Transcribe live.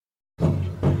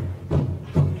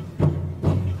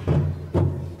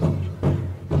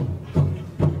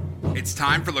It's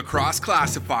time for Lacrosse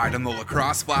Classified on the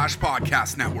Lacrosse Flash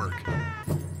Podcast Network.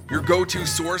 Your go-to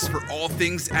source for all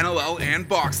things NLL and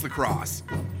box lacrosse.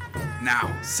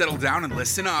 Now, settle down and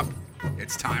listen up.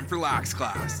 It's time for Lax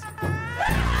Class.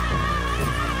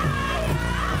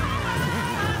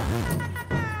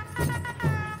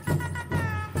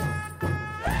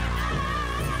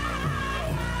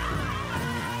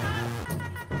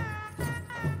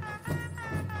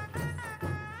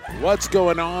 What's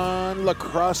going on,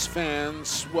 lacrosse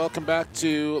fans? Welcome back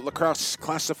to Lacrosse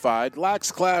Classified,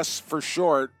 Lax Class for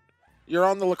short. You're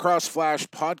on the Lacrosse Flash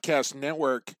Podcast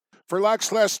Network for Lax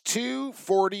Class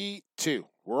 242.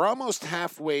 We're almost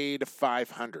halfway to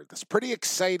 500. That's pretty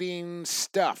exciting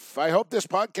stuff. I hope this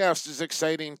podcast is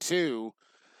exciting too,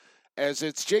 as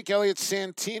it's Jake Elliott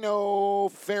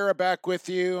Santino Farah back with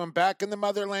you. I'm back in the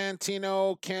motherland,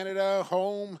 Tino, Canada,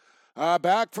 home.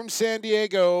 Back from San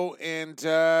Diego, and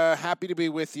happy to be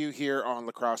with you here on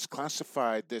Lacrosse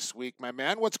Classified this week, my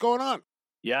man. What's going on?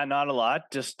 Yeah, not a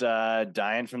lot. Just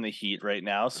dying from the heat right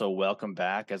now. So welcome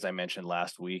back. As I mentioned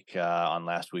last week on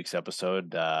last week's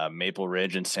episode, Maple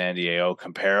Ridge and San Diego,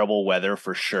 comparable weather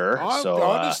for sure. So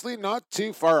honestly, not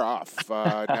too far off.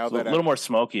 Now that a little more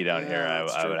smoky down here,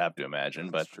 I would have to imagine.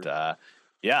 That's but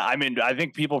yeah, I mean, I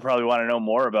think people probably want to know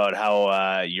more about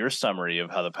how your summary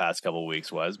of how the past couple of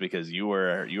weeks was, because you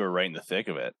were right in the thick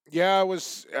of it. Yeah, it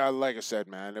was like I said,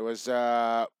 man. It was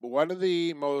one of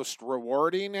the most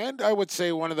rewarding and I would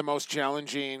say one of the most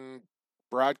challenging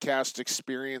broadcast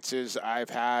experiences I've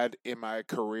had in my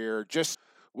career. Just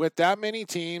with that many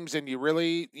teams, and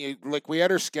we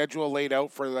had our schedule laid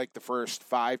out for like the first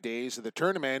 5 days of the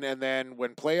tournament, and then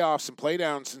when playoffs and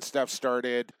playdowns and stuff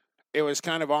started, it was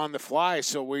kind of on the fly.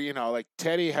 So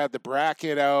Teddy had the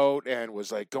bracket out and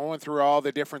was like going through all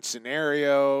the different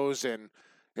scenarios and,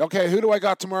 okay, who do I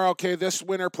got tomorrow? Okay, this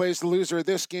winner plays the loser of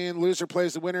this game, loser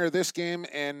plays the winner of this game.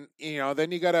 And,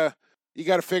 then you gotta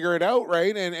figure it out,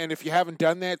 right? And if you haven't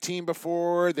done that team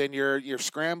before, then you're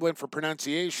scrambling for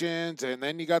pronunciations, and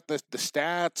then you got the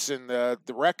stats and the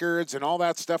records and all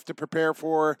that stuff to prepare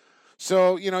for.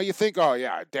 So, you think, oh,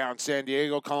 yeah, down San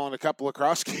Diego calling a couple of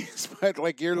cross games,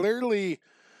 but, you're literally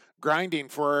grinding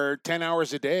for 10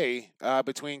 hours a day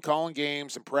between calling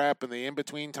games and prep and the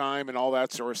in-between time and all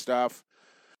that sort of stuff.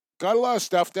 Got a lot of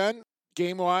stuff done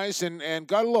game-wise and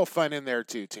got a little fun in there,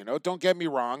 too, Tino. Don't get me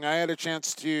wrong. I had a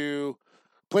chance to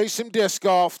play some disc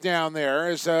golf down there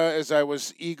as I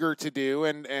was eager to do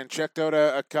and checked out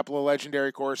a couple of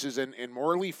legendary courses in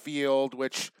Morley Field,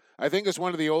 which I think is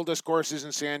one of the oldest courses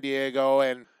in San Diego,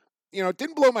 and, it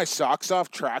didn't blow my socks off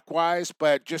track-wise,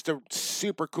 but just a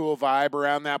super cool vibe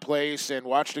around that place, and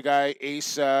watched a guy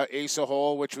ace a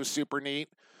hole, which was super neat.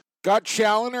 Got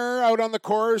Challenger out on the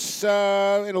course in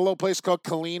a little place called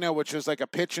Kalina, which is like a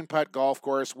pitch and putt golf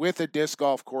course with a disc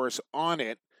golf course on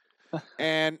it,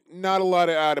 and not a lot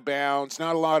of out of bounds,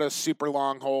 not a lot of super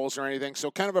long holes or anything, so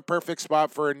kind of a perfect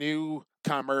spot for a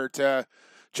newcomer to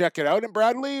check it out. And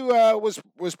Bradley was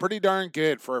pretty darn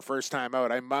good for a first time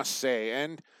out, I must say.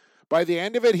 And by the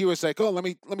end of it, he was like, "Oh, let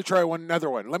me try another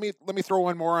one. Let me throw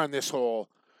one more on this hole."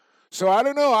 So I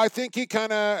don't know. I think he got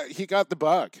the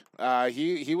bug.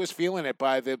 He was feeling it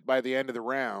by the end of the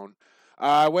round.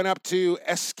 I went up to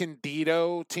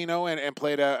Escondido, Tino, and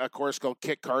played a course called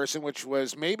Kit Carson, which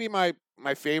was maybe my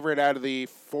favorite out of the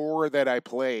 4 that I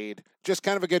played. Just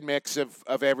kind of a good mix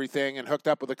of everything, and hooked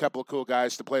up with a couple of cool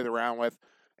guys to play the round with.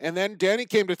 And then Danny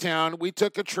came to town. We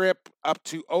took a trip up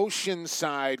to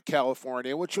Oceanside,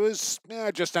 California, which was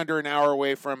just under an hour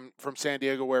away from San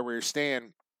Diego where we were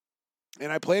staying.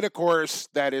 And I played a course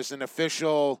that is an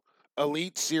official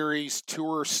Elite Series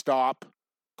Tour stop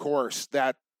course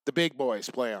that the big boys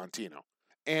play on, Tino.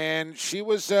 And she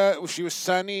was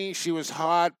sunny, she was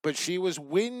hot, but she was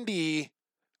windy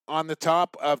on the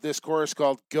top of this course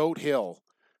called Goat Hill.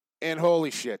 And holy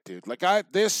shit, dude!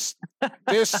 This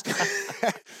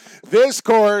this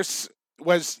course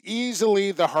was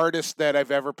easily the hardest that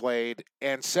I've ever played,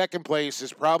 and second place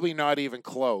is probably not even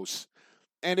close.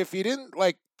 And if you didn't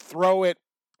throw it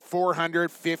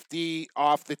 450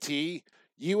 off the tee,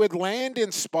 you would land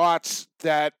in spots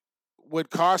that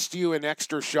would cost you an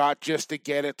extra shot just to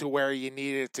get it to where you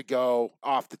needed it to go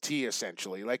off the tee,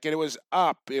 essentially. It was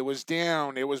up, it was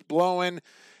down, it was blowing,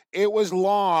 it was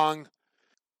long.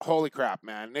 Holy crap,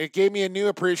 man. It gave me a new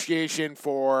appreciation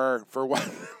for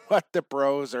what the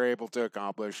pros are able to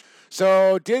accomplish.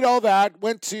 So did all that,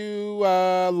 went to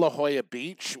La Jolla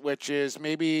Beach, which is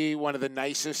maybe one of the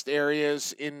nicest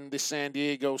areas in the San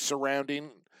Diego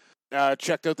surrounding.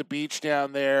 checked out the beach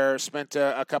down there, spent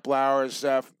a couple hours,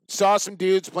 saw some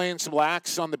dudes playing some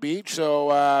lax on the beach.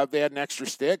 So they had an extra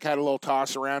stick, had a little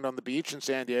toss around on the beach in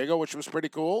San Diego, which was pretty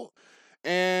cool.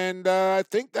 And I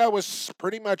think that was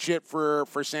pretty much it for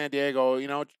San Diego.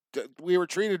 We were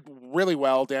treated really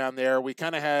well down there. We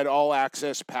kind of had all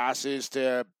access passes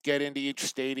to get into each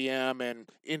stadium and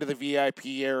into the VIP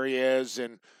areas.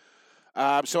 And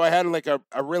so I had like a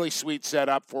really sweet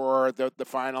setup for the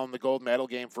final and the gold medal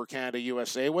game for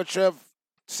Canada-USA, which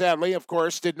sadly, of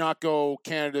course, did not go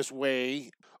Canada's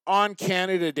way on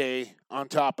Canada Day on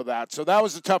top of that. So that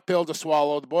was a tough pill to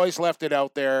swallow. The boys left it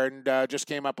out there and just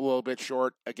came up a little bit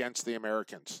short against the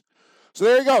Americans. So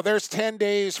there you go. There's 10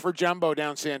 days for Jumbo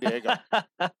down San Diego.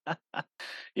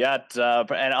 Yeah,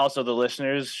 and also the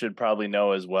listeners should probably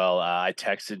know as well. I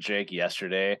texted Jake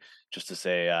yesterday just to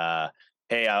say,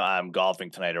 hey, I'm golfing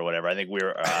tonight or whatever. I think we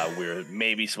were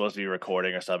maybe supposed to be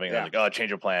recording or something. Yeah. I was like, oh,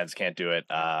 change of plans, can't do it.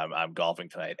 I'm golfing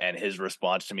tonight. And his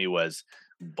response to me was,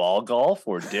 ball golf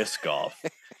or disc golf?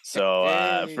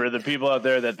 So for the people out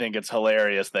there that think it's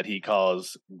hilarious that he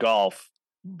calls golf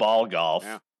ball golf,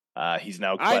 he's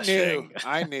now questioning.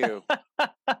 I knew.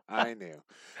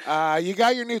 You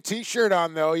got your new T-shirt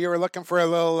on, though. You were looking for a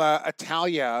little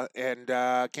Italia and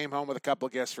came home with a couple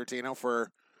of gifts for Tino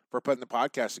for putting the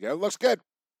podcast together. It looks good.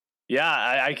 Yeah,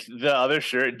 I the other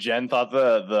shirt, Jen thought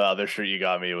the other shirt you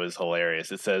got me was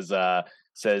hilarious. It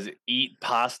says eat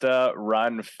pasta,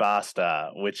 run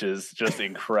fasta, which is just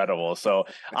incredible. So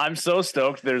I'm so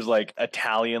stoked there's like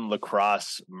Italian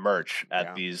lacrosse merch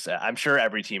at these. I'm sure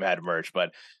every team had merch,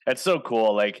 but it's so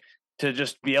cool. Like to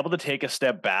just be able to take a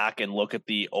step back and look at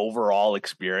the overall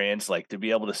experience, like to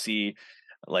be able to see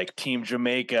like Team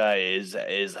Jamaica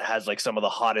has like some of the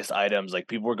hottest items. Like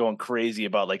people were going crazy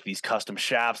about like these custom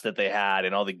shafts that they had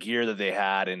and all the gear that they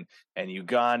had, and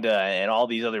Uganda and all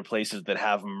these other places that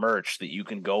have merch that you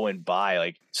can go and buy.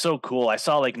 Like so cool. I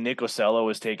saw like Nick Ocello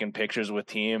was taking pictures with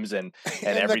teams and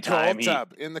every time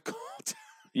in the cold tub.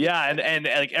 Yeah, and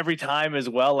like every time as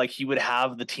well, like he would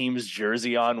have the team's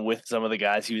jersey on with some of the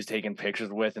guys he was taking pictures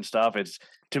with and stuff. It's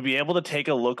to be able to take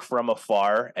a look from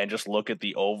afar and just look at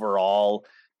the overall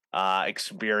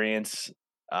experience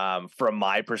from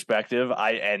my perspective.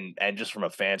 And just from a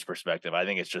fan's perspective, I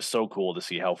think it's just so cool to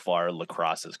see how far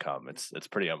lacrosse has come. It's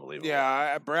pretty unbelievable.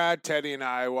 Yeah, Brad, Teddy, and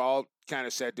I all kind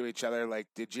of said to each other, like,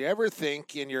 did you ever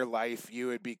think in your life you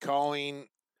would be calling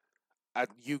a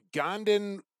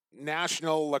Ugandan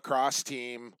national lacrosse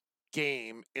team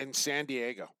game in San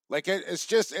Diego? Like it's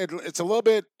just it's a little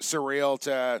bit surreal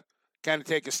to kind of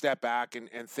take a step back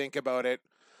and think about it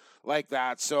like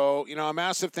that. So a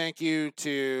massive thank you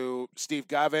to Steve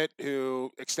Govett,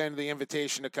 who extended the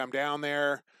invitation to come down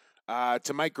there,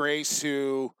 to Mike Grace,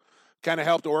 who kind of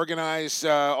helped organize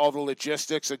all the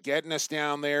logistics of getting us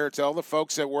down there, to all the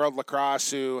folks at World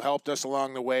Lacrosse who helped us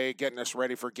along the way, getting us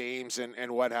ready for games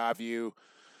and what have you.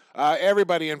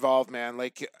 Everybody involved, man.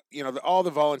 Like, all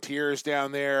the volunteers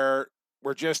down there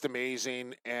were just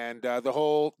amazing. And the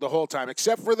whole time,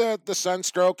 except for the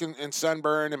sunstroke and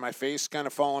sunburn and my face kind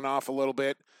of falling off a little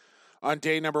bit on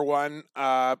day number one,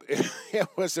 it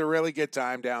was a really good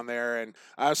time down there. And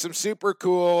some super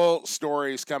cool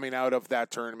stories coming out of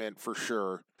that tournament for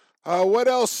sure. What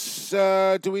else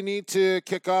do we need to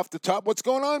kick off the top? What's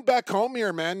going on back home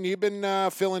here, man? You've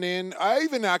been filling in. I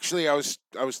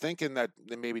was thinking that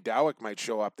maybe Dowick might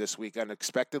show up this week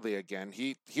unexpectedly again.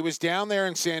 He was down there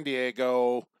in San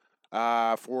Diego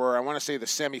for, I want to say, the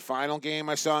semifinal game.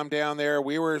 I saw him down there.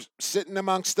 We were sitting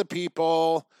amongst the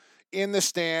people in the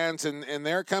stands, and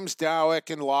there comes Dowick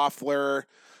and Loeffler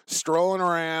strolling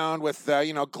around with,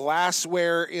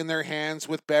 glassware in their hands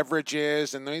with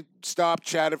beverages. And they stopped,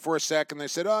 chatted for a second. They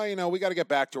said, oh, we got to get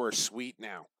back to our suite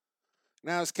now.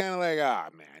 And I was kind of like,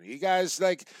 man, you guys,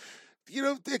 like,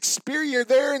 experience, you're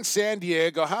there in San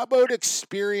Diego. How about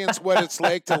experience what it's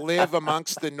like to live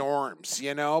amongst the norms,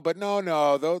 But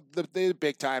no, the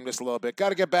big time just a little bit. Got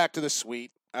to get back to the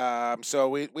suite. So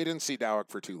we didn't see Dowick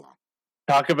for too long.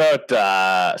 Talk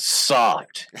about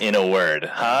soft in a word,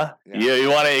 huh? Yeah. You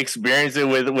want to experience it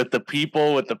with the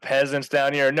people, with the peasants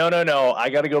down here? No. I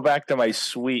got to go back to my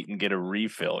suite and get a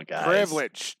refill, guys.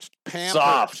 Privileged. Pampered.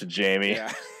 Soft, Jamie.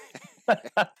 Yeah.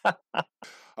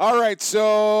 All right,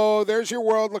 so there's your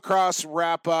World Lacrosse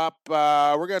wrap-up.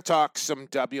 We're going to talk some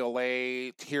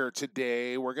WLA here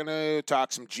today. We're going to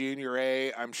talk some Junior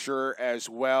A, I'm sure, as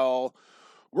well.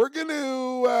 We're going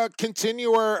to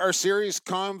continue our series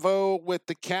convo with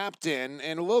the captain,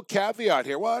 and a little caveat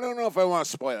here. Well, I don't know if I want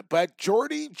to spoil it, but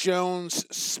Jordi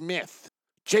Jones-Smith,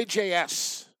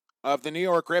 JJS of the New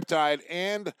York Riptide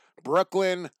and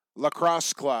Brooklyn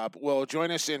Lacrosse Club will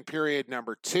join us in period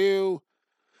number 2.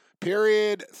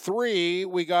 Period 3,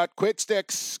 we got quick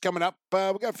sticks coming up. We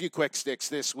got a few quick sticks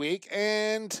this week.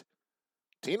 And,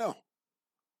 Tino,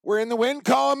 we're in the win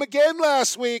column again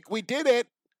last week. We did it.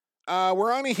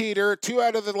 We're on a heater 2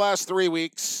 out of the last 3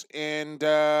 weeks. And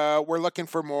we're looking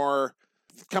for more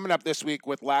coming up this week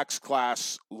with Lax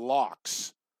Class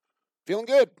Locks. Feeling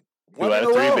good. 2 out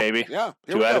of 3, baby. Yeah.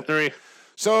 2 out of 3.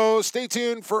 So stay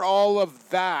tuned for all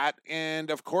of that. And,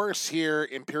 of course, here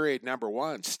in period number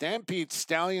 1, Stampede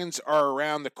Stallions are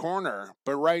around the corner.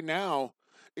 But right now,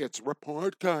 it's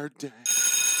report card day.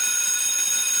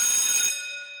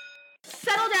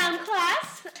 Settle down,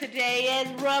 class. Today is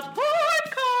report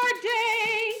card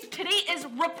day. Today is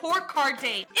report card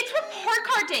day. It's report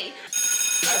card day.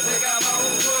 I take out my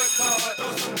report card,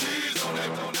 throw some D's on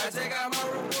that. I take out my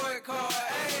report card,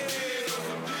 hey.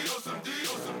 Throw some D's.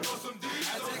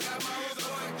 I take out my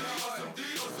report card.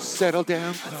 Settle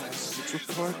down, class. It's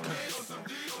report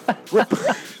card.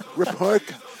 Report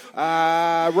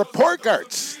card. Report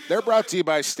cards. They're brought to you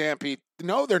by Stampede.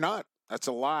 No, they're not. That's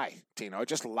a lie, Tino. I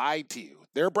just lied to you.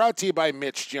 They're brought to you by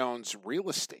Mitch Jones Real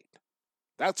Estate.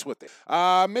 That's what they...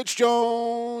 Mitch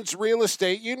Jones Real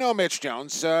Estate. You know Mitch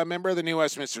Jones, member of the New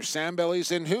Westminster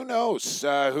Sandbellies, and who knows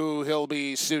who he'll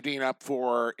be suiting up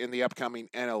for in the upcoming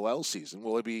NLL season.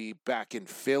 Will he be back in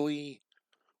Philly?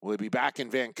 Will he be back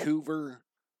in Vancouver?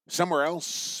 Somewhere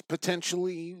else,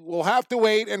 potentially? We'll have to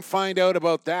wait and find out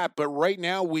about that, but right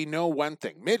now we know one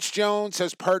thing. Mitch Jones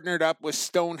has partnered up with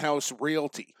Stonehouse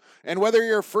Realty. And whether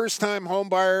you're a first-time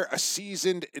homebuyer, a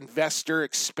seasoned investor,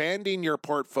 expanding your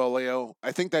portfolio,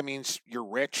 I think that means you're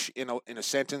rich in a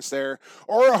sentence there,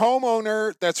 or a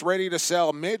homeowner that's ready to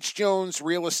sell, Mitch Jones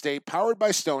Real Estate, powered by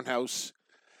Stonehouse,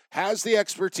 has the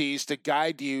expertise to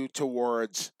guide you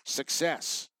towards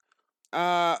success.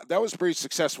 That was a pretty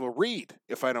successful read,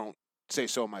 if I don't say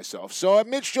so myself. So at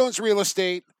Mitch Jones Real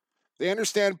Estate, they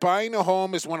understand buying a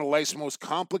home is one of life's most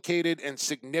complicated and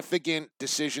significant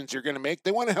decisions you're going to make.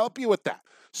 They want to help you with that.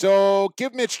 So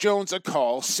give Mitch Jones a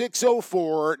call,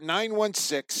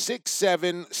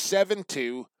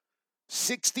 604-916-6772,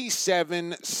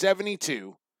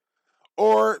 6772,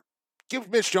 or give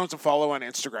Mitch Jones a follow on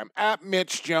Instagram, at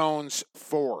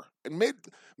MitchJones4. And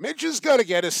Mitch has got to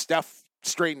get his stuff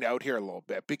straightened out here a little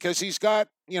bit because he's got,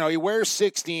 he wears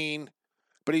 16,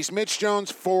 but he's Mitch Jones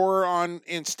 4 on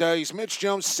Insta. He's Mitch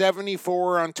Jones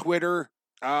 74 on Twitter.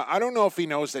 I don't know if he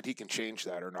knows that he can change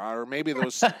that or not, or maybe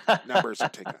those numbers are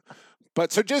taken.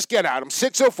 But so just get at him,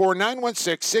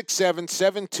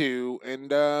 604-916-6772.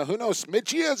 And who knows?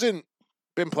 Mitchie hasn't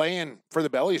been playing for the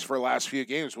Bellies for the last few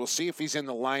games. We'll see if he's in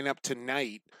the lineup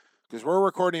tonight because we're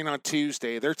recording on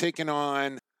Tuesday. They're taking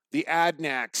on the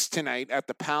Adnax tonight at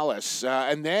the Palace.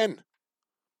 And then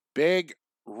big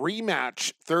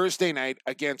rematch Thursday night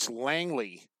against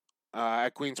Langley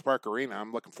at Queen's Park Arena.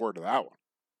 I'm looking forward to that one.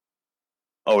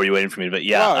 Oh, were you waiting for me? But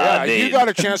yeah, you got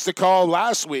a chance to call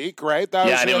last week, right?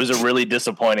 It was a really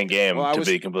disappointing game. To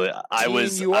be completely, I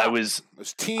was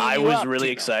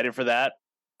really excited for that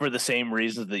for the same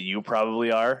reasons that you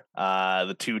probably are.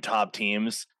 The two top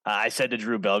teams. I said to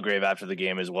Drew Belgrave after the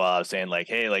game as well. I was saying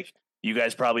hey, you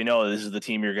guys probably know this is the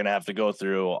team you're going to have to go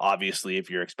through, obviously, if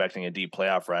you're expecting a deep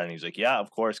playoff run. And he's like, yeah, of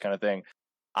course, kind of thing.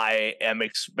 I am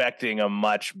expecting a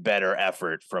much better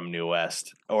effort from New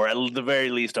West, or at the very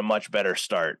least, a much better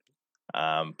start.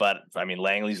 But, I mean,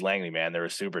 Langley's Langley, man. They're a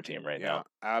super team right now.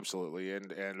 Absolutely.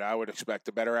 And I would expect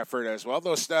a better effort as well.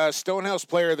 Those Stonehouse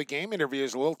Player of the Game interview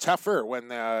is a little tougher when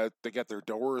they get their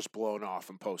doors blown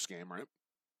off in post-game, right?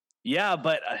 Yeah,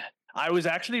 but I was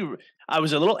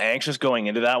a little anxious going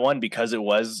into that one because it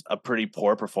was a pretty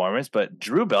poor performance, but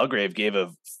Drew Belgrave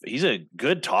he's a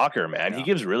good talker, man. Yeah. He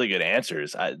gives really good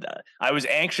answers. I was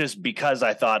anxious because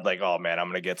I thought oh man, I'm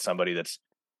going to get somebody that's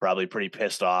probably pretty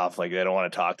pissed off. They don't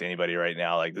want to talk to anybody right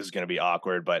now. This is going to be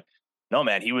awkward, but no,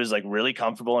 man, he was really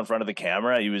comfortable in front of the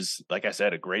camera. He was, like I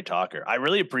said, a great talker. I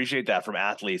really appreciate that from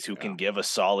athletes who can give a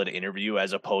solid interview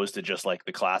as opposed to just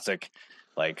the classic,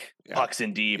 pucks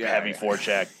in deep, heavy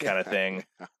forecheck kind of thing.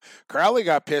 Crowley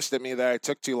got pissed at me that I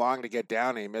took too long to get down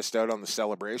and he missed out on the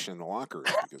celebration in the locker room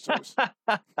because it was...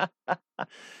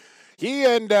 He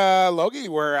and Logie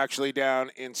were actually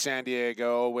down in San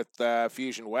Diego with the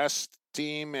Fusion West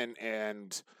team,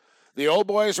 and the old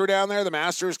boys were down there, the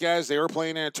Masters guys. They were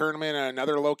playing in a tournament at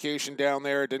another location down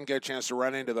there. Didn't get a chance to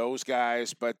run into those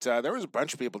guys, but there was a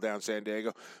bunch of people down in San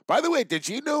Diego. By the way, did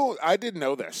you know, I didn't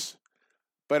know this,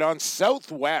 but on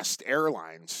Southwest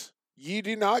Airlines, you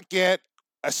do not get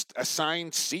a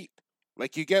assigned seat.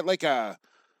 You get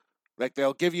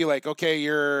they'll give you okay,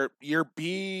 you're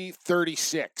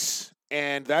B36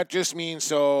 And that just means,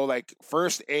 so like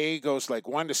first A goes like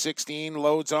 1 to 16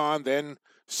 loads on, then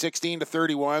 16 to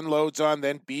 31 loads on,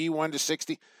 then B 1 to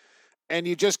 60. And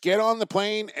you just get on the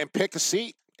plane and pick a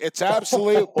seat. It's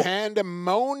absolute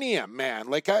pandemonium, man.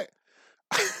 Like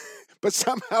but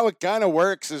somehow it kind of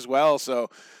works as well. So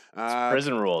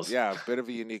prison rules. Yeah, a bit of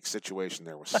a unique situation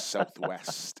there with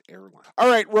Southwest Airlines. All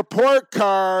right, report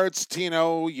cards.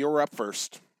 Tino, you're up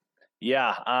first.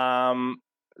 Yeah.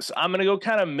 So I'm gonna go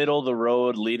kind of middle of the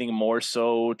road, leaning more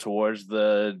so towards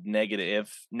the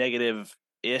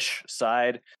negative-ish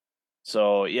side.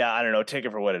 So yeah, I don't know. Take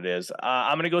it for what it is.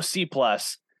 I'm gonna go C+,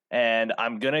 and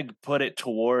I'm gonna put it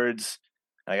towards.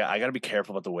 I got to be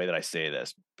careful about the way that I say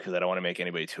this because I don't want to make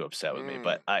anybody too upset with me.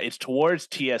 But it's towards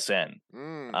TSN.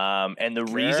 And the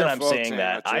reason I'm saying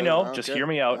that, I know, just hear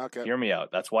me out. Okay. Hear me out.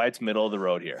 That's why it's middle of the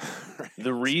road here. Right.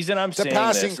 The reason I'm saying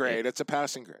this, it's a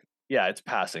passing grade. Yeah, it's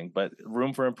passing, but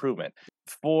room for improvement.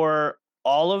 For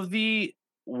all of the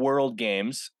World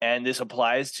Games, and this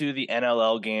applies to the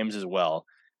NLL games as well,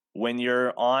 when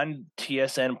you're on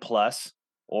TSN Plus,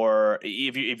 or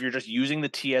if you're just using the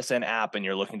TSN app and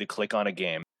you're looking to click on a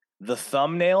game, the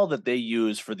thumbnail that they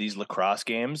use for these lacrosse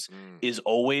games is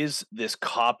always this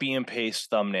copy and paste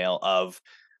thumbnail of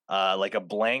like a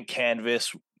blank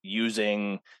canvas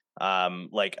using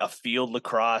like a field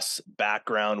lacrosse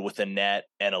background with a net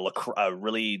and a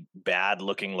really bad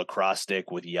looking lacrosse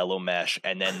stick with yellow mesh,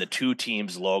 and then the two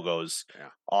teams' logos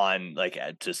on, like,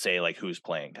 to say like who's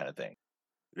playing, kind of thing.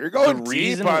 You're going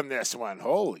deep on this one.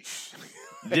 Holy shit.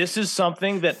 This is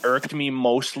something that irked me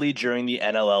mostly during the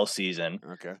NLL season.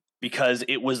 Okay. Because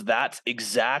it was that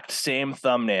exact same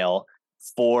thumbnail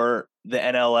for the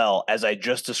NLL as I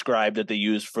just described that they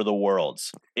used for the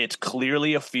Worlds. It's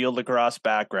clearly a field lacrosse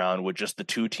background with just the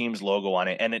two teams' logo on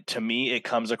it. And to me, it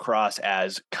comes across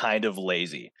as kind of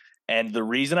lazy. And the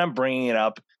reason I'm bringing it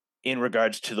up in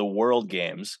regards to the World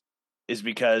Games is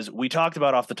because we talked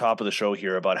about off the top of the show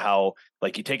here about how,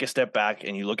 like, you take a step back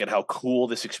and you look at how cool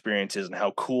this experience is and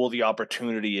how cool the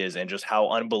opportunity is and just how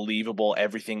unbelievable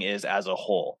everything is as a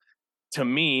whole. To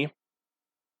me,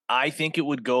 I think it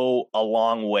would go a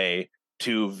long way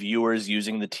to viewers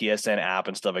using the TSN app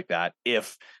and stuff like that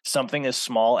if something as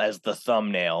small as the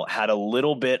thumbnail had a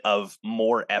little bit of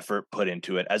more effort put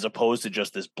into it, as opposed to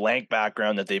just this blank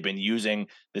background that they've been using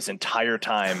this entire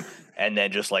time and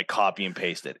then just like copy and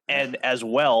paste it. And as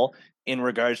well, in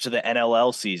regards to the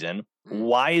NLL season,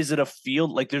 why is it a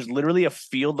field? Like, there's literally a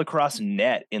field lacrosse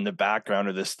net in the background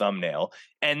of this thumbnail.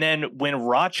 And then when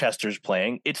Rochester's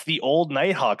playing, it's the old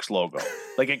Nighthawks logo.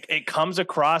 Like, it comes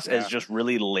across as just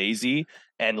really lazy.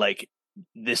 And like,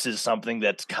 this is something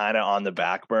that's kind of on the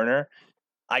back burner.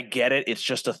 I get it. It's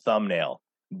just a thumbnail.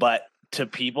 But to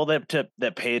people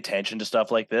that pay attention to stuff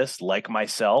like this, like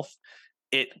myself,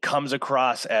 it comes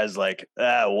across as like,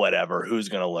 whatever, who's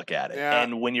going to look at it? Yeah.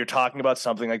 And when you're talking about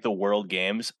something like the World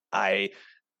Games, I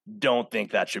don't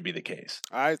think that should be the case.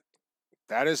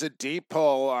 That is a deep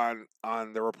pull on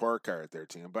the report card there,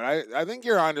 Tim. But I think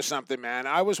you're onto something, man.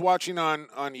 I was watching on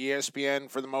ESPN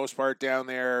for the most part down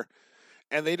there,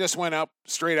 and they just went up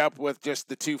straight up with just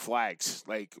the two flags,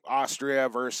 like Austria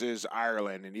versus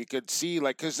Ireland. And you could see,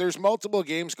 like, because there's multiple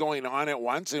games going on at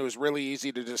once, and it was really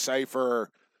easy to decipher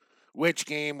which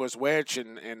game was which,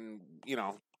 and you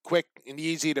know, quick and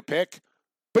easy to pick.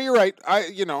 But you're right.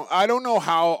 I don't know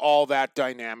how all that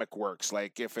dynamic works.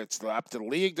 Like, if it's up to the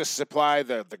league to supply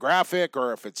the graphic,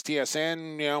 or if it's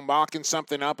TSN, you know, mocking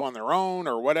something up on their own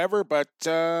or whatever. But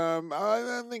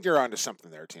I think you're onto something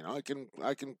there, Tino.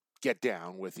 I can get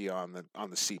down with you on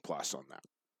the C+ on that.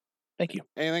 Thank you.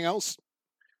 Anything else?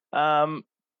 No,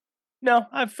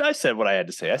 I said what I had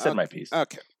to say. I said my piece.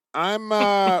 Okay.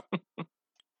 I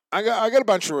got a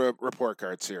bunch of report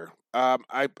cards here.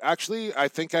 I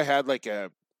think I had like a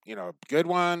good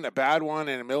one, a bad one,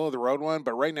 and a middle of the road one.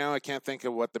 But right now I can't think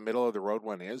of what the middle of the road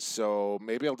one is. So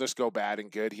maybe I'll just go bad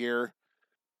and good here.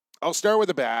 I'll start with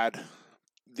the bad.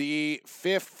 The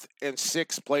 5th and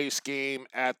 6th place game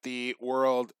at the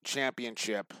World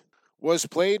Championship was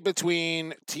played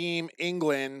between Team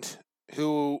England,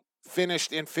 who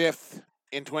finished in 5th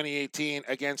in 2018,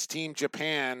 against Team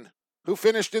Japan, who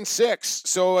finished in 6th.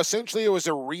 So essentially it was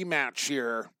a rematch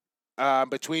here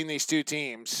between these two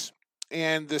teams.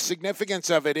 And the significance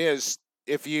of it is,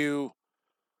 if you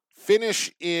finish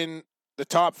in the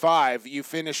top 5, you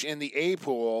finish in the A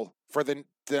pool for the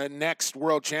next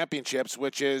World Championships,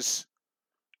 which is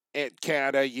at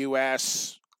Canada,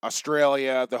 US,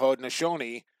 Australia, the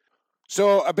Haudenosaunee.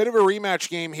 So a bit of a rematch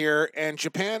game here, and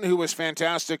Japan, who was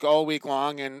fantastic all week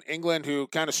long, and England, who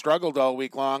kind of struggled all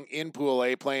week long in Pool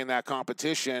A playing that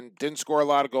competition, didn't score a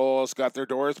lot of goals, got their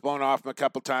doors blown off them a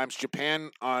couple times. Japan,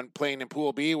 on playing in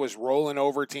Pool B, was rolling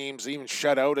over teams, even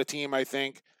shut out a team, I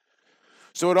think.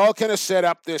 So it all kind of set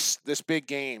up this big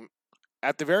game.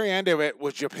 At the very end of it,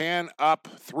 with Japan up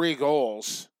 3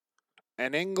 goals,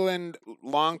 an England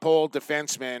long pole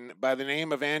defenseman by the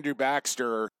name of Andrew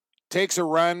Baxter takes a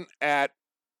run at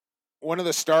one of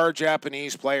the star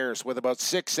Japanese players with about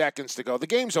 6 seconds to go. The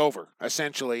game's over,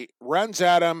 essentially. Runs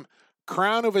at him,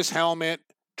 crown of his helmet,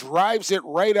 drives it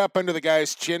right up under the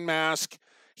guy's chin mask.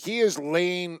 He is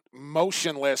laying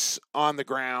motionless on the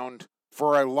ground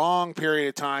for a long period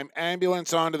of time.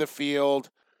 Ambulance onto the field.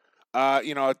 A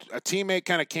teammate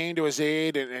kind of came to his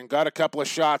aid and got a couple of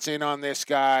shots in on this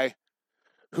guy,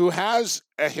 who has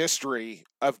a history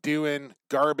of doing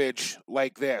garbage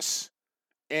like this.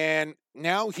 And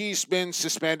now he's been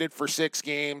suspended for 6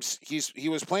 games. He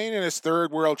was playing in his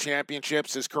 3rd World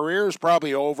Championships. His career is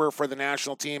probably over for the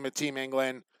national team at Team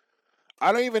England.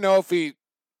 I don't even know if he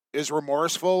is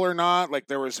remorseful or not. Like,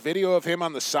 there was video of him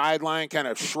on the sideline kind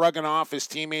of shrugging off his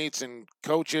teammates and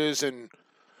coaches and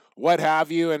what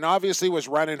have you, and obviously was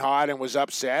running hot and was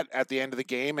upset at the end of the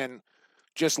game and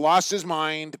just lost his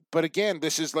mind. But again,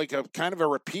 this is like a kind of a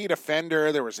repeat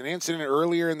offender. There was an incident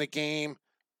earlier in the game.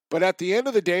 But at the end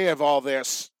of the day of all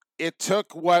this, it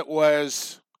took what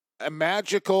was a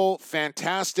magical,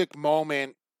 fantastic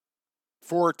moment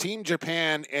for Team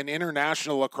Japan and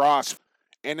international lacrosse.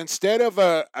 And instead of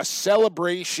a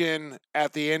celebration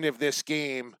at the end of this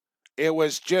game, it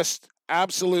was just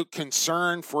absolute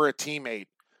concern for a teammate.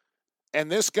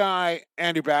 And this guy,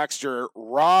 Andrew Baxter,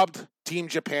 robbed Team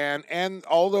Japan and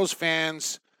all those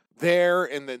fans there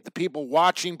and the people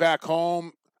watching back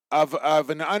home of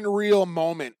an unreal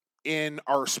moment in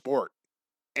our sport.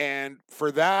 And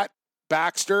for that,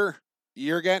 Baxter,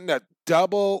 you're getting a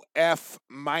double F-,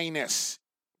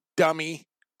 dummy.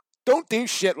 Don't do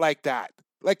shit like that.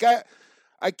 Like,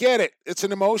 I get it. It's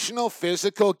an emotional,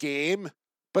 physical game.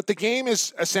 But the game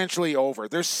is essentially over.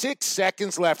 There's 6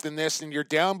 seconds left in this, and you're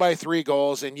down by 3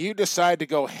 goals, and you decide to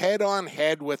go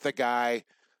head-on-head with the guy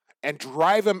and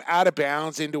drive him out of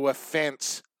bounds into a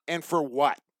fence. And for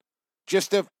what?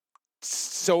 Just to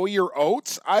sow your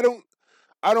oats? I don't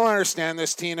understand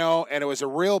this, Tino, and it was a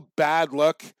real bad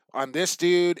look on this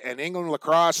dude and England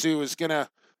Lacrosse, who is going to,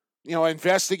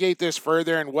 investigate this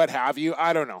further and what have you.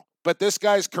 I don't know. But this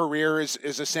guy's career is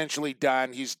essentially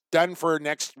done. He's done for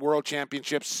next World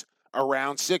Championships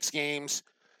around 6 games,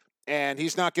 and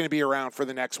he's not going to be around for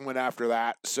the next one after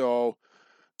that. So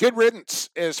good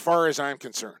riddance as far as I'm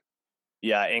concerned.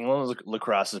 Yeah, England's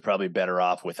lacrosse is probably better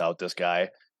off without this guy.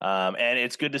 And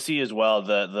it's good to see as well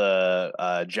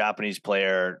the Japanese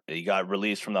player, he got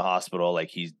released from the hospital. Like,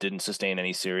 he didn't sustain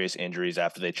any serious injuries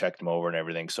after they checked him over and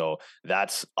everything. So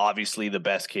that's obviously the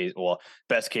best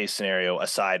case scenario,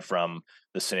 aside from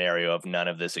the scenario of none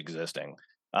of this existing.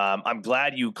 I'm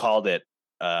glad you called it,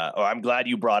 or I'm glad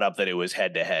you brought up that it was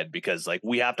head to head, because like,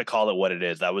 we have to call it what it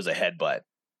is. That was a headbutt.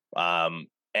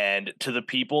 And to the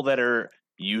people that are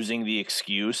using the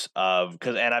excuse of,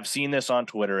 and I've seen this on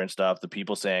Twitter and stuff, the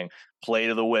people saying play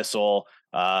to the whistle,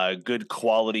 good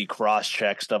quality cross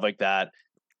check, stuff like that.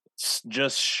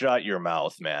 Just shut your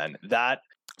mouth, man.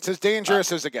 It's as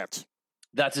dangerous as it gets.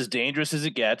 That's as dangerous as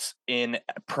it gets in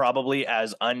probably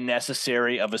as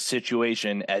unnecessary of a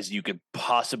situation as you could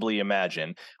possibly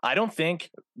imagine. I don't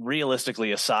think,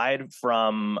 realistically, aside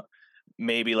from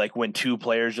maybe like when 2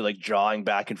 players are like jawing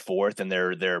back and forth and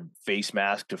they're face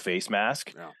mask to face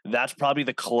mask. Yeah. That's probably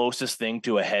the closest thing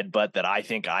to a headbutt that I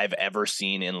think I've ever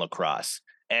seen in lacrosse.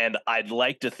 And I'd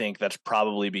like to think that's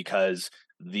probably because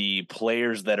the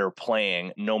players that are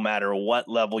playing, no matter what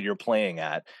level you're playing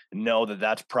at, know that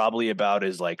that's probably about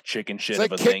as like chicken shit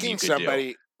of a thing thing you could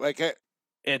somebody, do. Like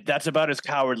that's about as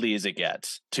cowardly as it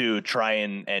gets, to try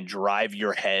and drive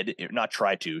your head,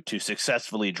 to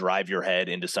successfully drive your head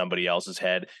into somebody else's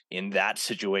head in that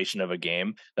situation of a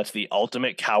game. That's the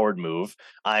ultimate coward move.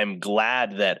 I'm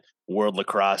glad that World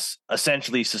Lacrosse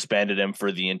essentially suspended him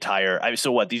for the entire.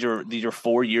 So what? These are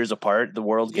 4 years apart, the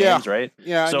World Games, right?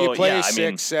 Yeah. So and you play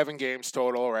 7 games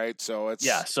total, right? So it's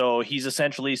So he's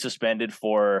essentially suspended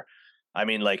for. The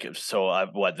next 4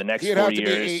 years? He'd have to be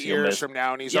 8 years from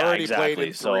now, and he's already played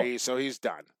in 3, so he's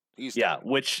done. He's Yeah, done.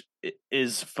 which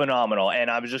is phenomenal. And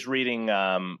I was just reading,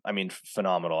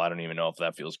 phenomenal. I don't even know if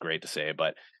that feels great to say,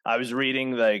 but I was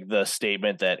reading the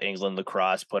statement that England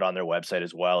Lacrosse put on their website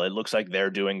as well. It looks like they're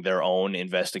doing their own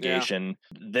investigation.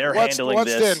 They're handling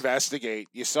what's this. to investigate?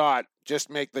 You saw it.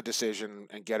 Just make the decision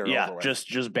and get it over with.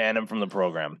 just ban him from the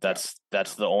program. That's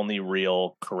the only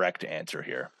real correct answer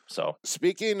here. So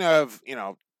speaking of,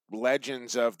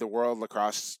 legends of the world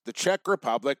lacrosse, the Czech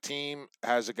Republic team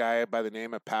has a guy by the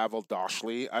name of Pavel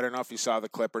Doshly. I don't know if you saw the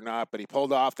clip or not, but he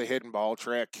pulled off the hidden ball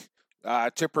trick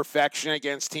to perfection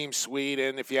against Team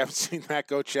Sweden. If you haven't seen that,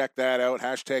 go check that out.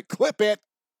 #ClipIt.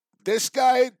 This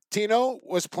guy, Tino,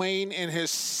 was playing in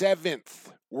his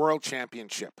 7th World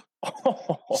Championship.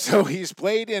 So he's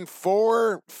played in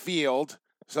 4 field,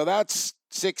 so that's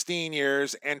 16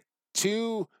 years, and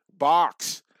 2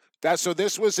 box. So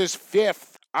this was his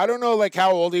 5th. I don't know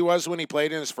how old he was when he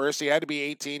played in his first. He had to be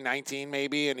 18, 19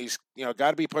 maybe, and he's got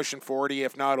to be pushing 40,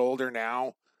 if not older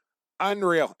now.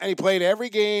 Unreal. And he played every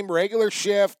game, regular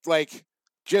shift,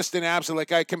 just an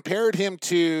absolute. I compared him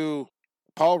to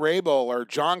Paul Rabel or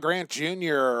John Grant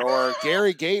Jr. or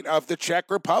Gary Gate of the Czech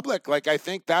Republic. I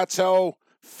think that's how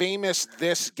famous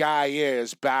this guy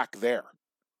is back there.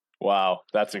 wow,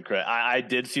 that's incredible. I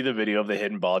did see the video of the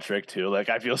hidden ball trick too.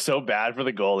 I feel so bad for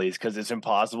the goalies because it's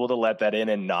impossible to let that in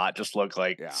and not just look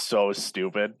so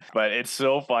stupid. But it's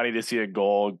so funny to see a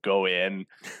goal go in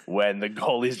when the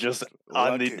goalie's just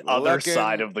on the other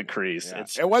side of the crease. Yeah.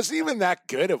 It wasn't even that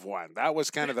good of one. That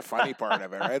was kind of the funny part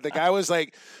of it, right? The guy was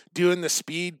doing the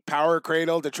speed power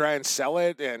cradle to try and sell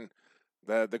it, and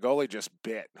the goalie just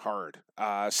bit hard.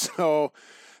 So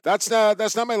that's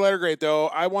not my letter grade though.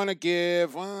 I want to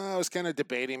give. I was kind of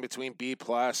debating between B+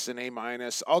 and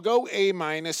A-. I'll go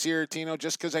A- here, Tino,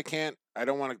 just because I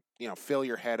don't want to fill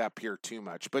your head up here too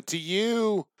much. But to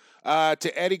you,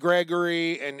 to Eddie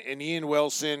Gregory and Ian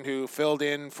Wilson, who filled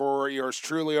in for yours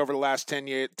truly over the last 10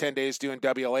 days doing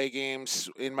WLA games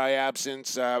in my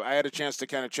absence, I had a chance to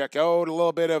kind of check out a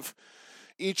little bit of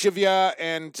each of you,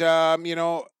 and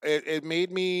it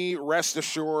made me rest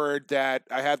assured that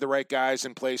I had the right guys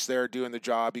in place there doing the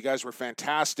job. You guys were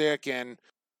fantastic, and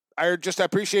I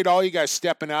appreciate all you guys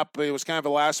stepping up. It was kind of a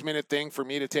last minute thing for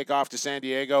me to take off to San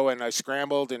Diego, and I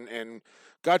scrambled and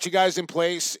got you guys in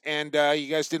place, and you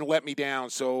guys didn't let me down.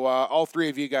 So all 3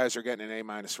 of you guys are getting an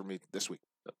A- from me this week.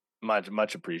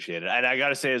 Much appreciated. And I got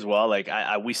to say as well,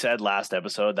 we said last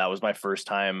episode, that was my first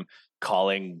time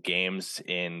calling games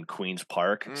in Queens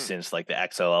Park since the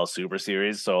XLL Super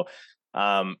Series. So,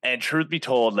 and truth be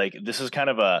told, this is kind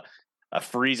of a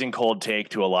freezing cold take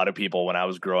to a lot of people when I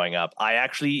was growing up. I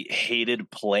actually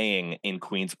hated playing in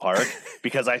Queens Park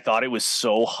because I thought it was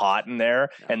so hot in there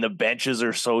and the benches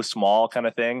are so small kind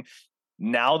of thing.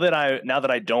 Now that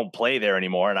I don't play there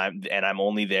anymore and I'm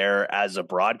only there as a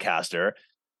broadcaster,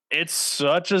 it's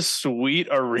such a sweet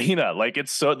arena.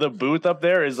 The booth up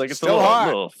there is it's still a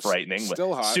little frightening, still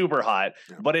but hot. Super hot.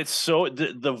 Yeah. But it's so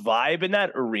the vibe in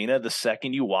that arena, the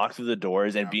second you walk through the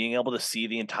doors and being able to see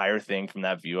the entire thing from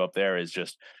that view up there is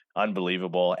just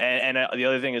unbelievable. And the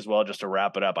other thing as well, just to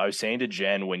wrap it up, I was saying to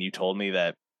Jen when you told me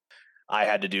that I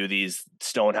had to do these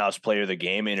Stonehouse Player of the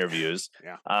Game interviews.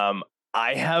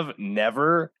 I have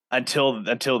never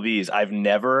until these, I've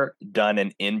never done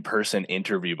an in-person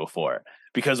interview before.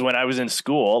 Because when I was in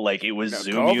school, it was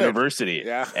Zoom COVID. University,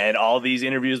 and all these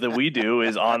interviews that we do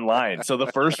is online. So the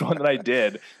first one that I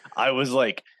did, I was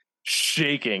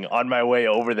shaking on my way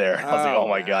over there. I was oh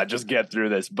my God, just get through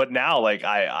this. But now,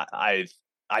 I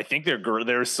think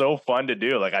they're so fun to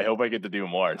do. I hope I get to do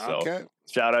more. So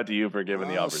shout out to you for giving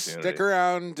the opportunity. Stick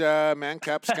around. Man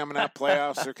Cup's coming up.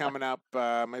 Playoffs are coming up.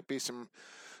 Might be some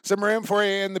room for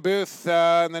you in the booth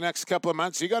in the next couple of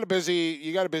months. You got a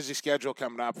busy schedule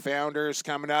coming up. Founders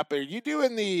coming up. Are you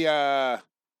doing the?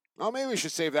 Maybe we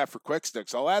should save that for Quick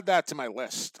Sticks. I'll add that to my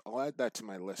list. I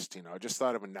just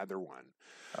thought of another one.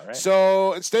 All right.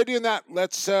 So instead of doing that,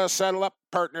 let's settle up,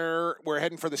 partner. We're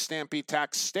heading for the Stampede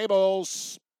Tax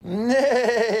Stables.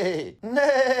 Nay,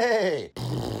 nay,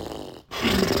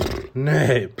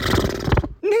 nay.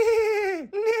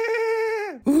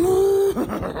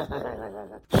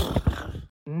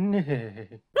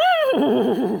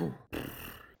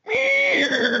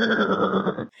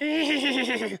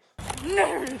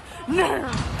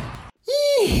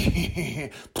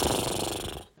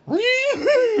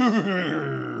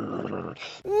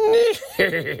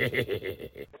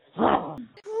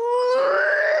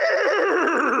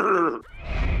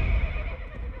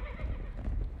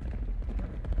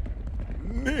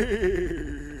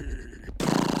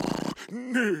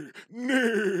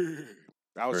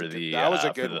 That was for a good, the that was a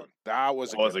for good the- one. That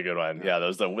was a That was good a good one. one. Yeah, that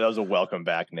was a welcome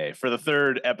back, Nate. For the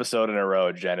third episode in a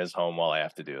row, Jen is home while I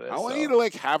have to do this. I want so. you to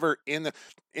like have her in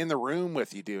the room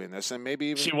with you doing this, and maybe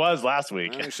even She was last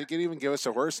week. she could even give us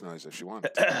a horse noise if she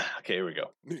wanted. Okay, here we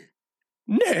go.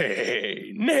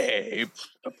 Nay.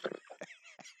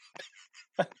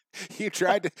 You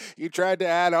tried to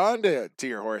add on to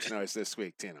your horse noise this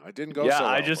week, Tino. It didn't go Yeah, so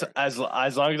well. I just for you.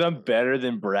 as long as I'm better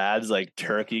than Brad's like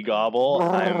turkey gobble,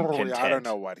 I'm content. I don't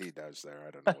know what he does there.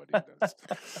 I don't know what he does.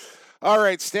 All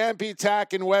right, Stampede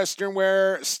Tack and Western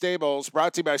Wear Stables,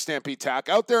 brought to you by Stampede Tack.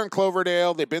 Out there in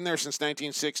Cloverdale, they've been there since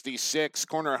 1966,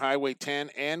 corner of Highway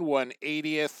 10 and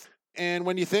 180th. And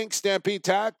when you think Stampede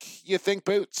Tack, you think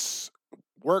boots.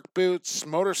 Work boots,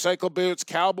 motorcycle boots,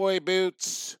 cowboy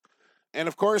boots. And,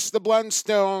 of course, the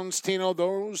Blundstones, Tino,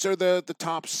 those are the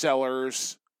top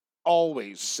sellers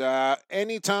always.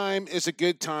 Anytime is a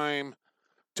good time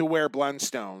to wear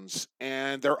Blundstones.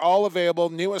 And they're all available,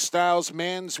 newest styles,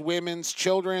 men's, women's,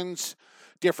 children's,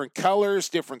 different colors,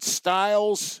 different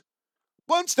styles.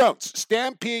 Blundstones,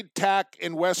 Stampede Tack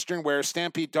and Western Wear,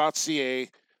 stampede.ca.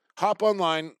 Hop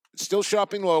online, still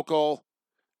shopping local,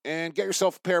 and get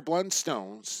yourself a pair of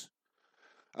Blundstones.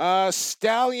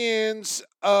 Stallions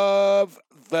of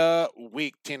the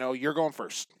week. Tino, you're going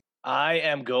first. I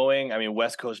am going,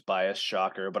 West Coast bias,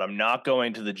 shocker, but I'm not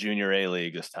going to the Junior A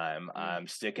League this time. I'm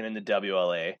sticking in the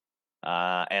WLA,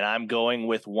 and I'm going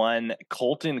with one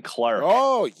Colton Clark.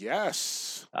 Oh,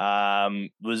 yes.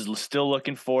 Was still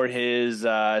looking for his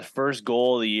first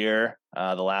goal of the year,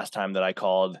 the last time that I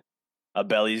called a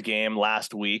Bellies game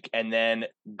last week, and then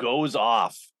goes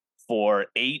off for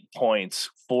 8 points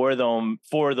for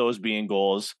those being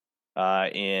goals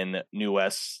in New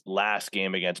West's last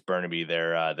game against Burnaby,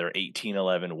 their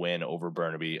 18-11 win over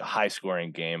Burnaby, high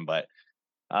scoring game. But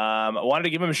I wanted to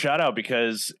give him a shout out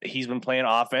because he's been playing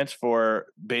offense for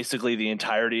basically the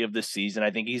entirety of the season.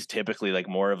 I think he's typically like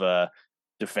more of a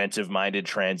defensive minded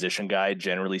transition guy,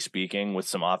 generally speaking, with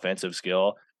some offensive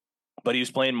skill. But he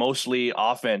was playing mostly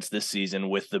offense this season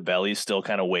with the Bellies still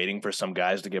kind of waiting for some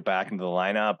guys to get back into the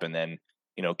lineup. And then,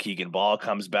 Keegan Ball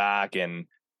comes back, and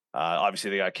obviously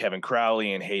they got Kevin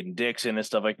Crowley and Hayden Dixon and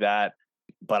stuff like that.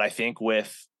 But I think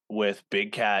with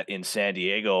Big Cat in San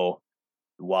Diego,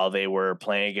 while they were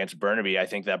playing against Burnaby, I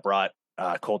think that brought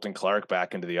Colton Clark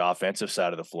back into the offensive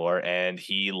side of the floor, and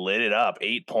he lit it up.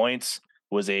 8 points.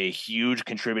 Was a huge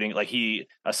contributing,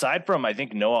 aside from, I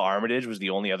think Noah Armitage was the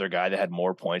only other guy that had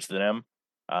more points than him.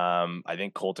 I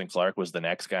think Colton Clark was the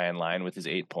next guy in line with his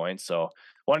 8 points. So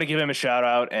wanted to give him a shout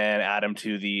out and add him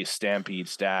to the Stampede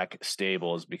Stack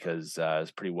stables because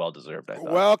it's pretty well deserved, I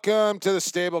thought. Welcome to the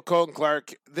stable, Colton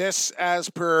Clark. This as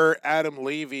per Adam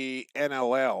Levy,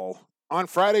 NLL. On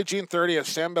Friday, June 30th,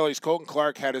 Sam Bellies Colton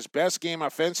Clark had his best game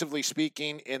offensively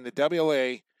speaking in the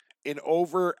WLA in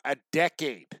over a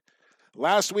decade.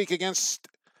 Last week against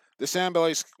the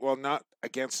Sandbellies, well, not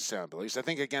against the Sandbellies, I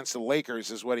think against the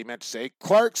Lakers is what he meant to say.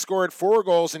 Clark scored 4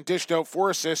 goals and dished out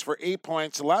 4 assists for 8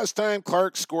 points. The last time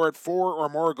Clark scored 4 or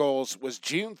more goals was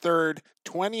June 3rd,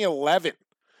 2011.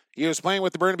 He was playing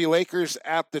with the Burnaby Lakers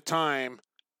at the time,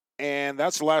 and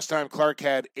that's the last time Clark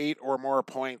had 8 or more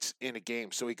points in a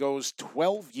game. So he goes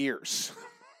 12 years.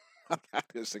 That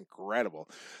is incredible.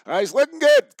 He's looking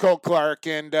good, Cole Clark,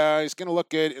 and he's going to look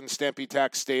good in the Stampede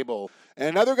Tack stable. And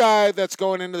another guy that's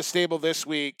going into the stable this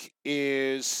week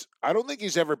is, I don't think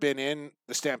he's ever been in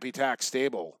the Stampede Tack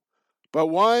stable, but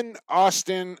one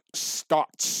Austin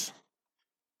Stotts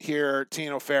here,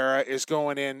 Tino Farah, is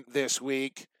going in this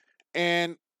week.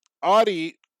 And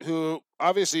Audie, who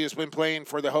obviously has been playing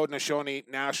for the Haudenosaunee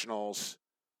Nationals,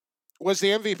 was the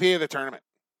MVP of the tournament.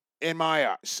 In my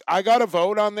eyes, I got a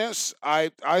vote on this. I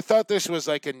thought this was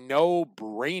like a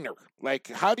no-brainer. Like,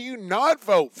 how do you not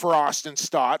vote for Austin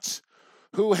Stotts,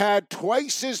 who had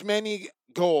twice as many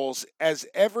goals as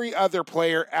every other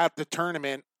player at the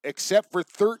tournament, except for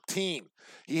 13?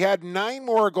 He had 9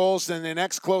 more goals than the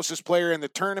next closest player in the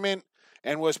tournament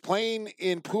and was playing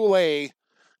in Pool A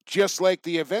just like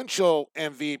the eventual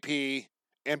MVP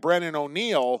and Brennan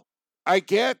O'Neill. I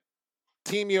get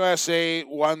Team USA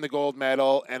won the gold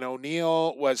medal, and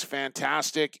O'Neill was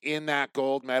fantastic in that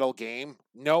gold medal game.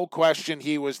 No question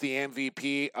he was the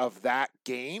MVP of that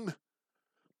game.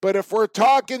 But if we're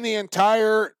talking the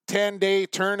entire 10-day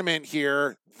tournament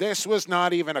here, this was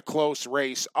not even a close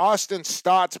race. Austin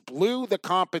Stotts blew the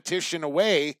competition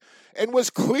away and was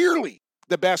clearly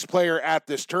the best player at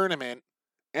this tournament.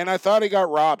 And I thought he got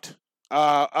robbed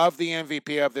of the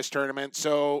MVP of this tournament.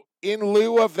 So in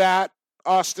lieu of that,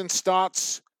 Austin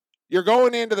Stotts, you're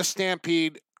going into the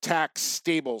Stampede Tack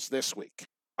stables this week.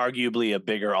 arguably a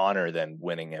bigger honor than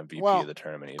winning MVP of the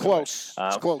tournament. Close.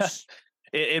 It's close.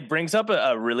 It brings up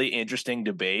a really interesting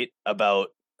debate about.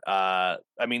 I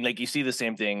mean, like you see the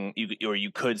same thing,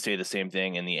 you could say the same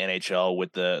thing in the NHL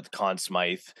with the Conn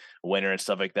Smythe winner and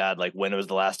stuff like that. Like, when was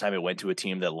the last time it went to a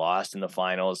team that lost in the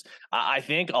finals? I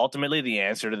think ultimately the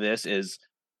answer to this is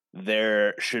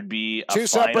there should be a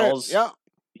finals. Separate.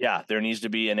 Yeah, there needs to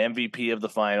be an MVP of the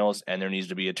finals and there needs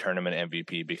to be a tournament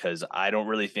MVP, because I don't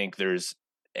really think there's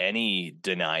any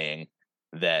denying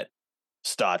that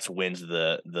Stotts wins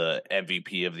the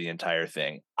MVP of the entire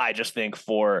thing. I just think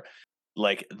for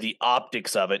like the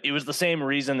optics of it, it was the same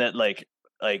reason that like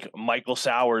Michael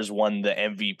Sowers won the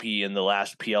MVP in the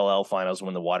last PLL finals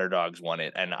when the Water Dogs won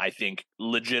it. And I think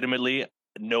legitimately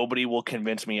nobody will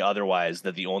convince me otherwise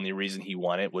that the only reason he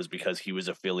won it was because he was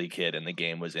a Philly kid and the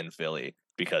game was in Philly,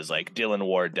 because like Dylan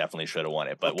Ward definitely should have won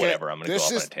it, but whatever. I'm going to go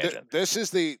off on a tangent. This is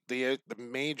the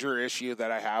major issue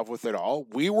that I have with it all.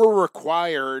 We were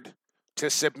required to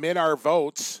submit our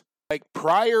votes like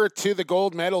prior to the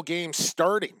gold medal game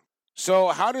starting. So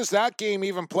how does that game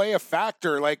even play a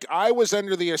factor? Like, I was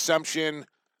under the assumption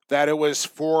that it was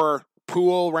for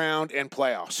pool round and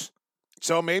playoffs.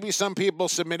 So maybe some people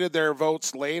submitted their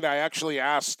votes late. I actually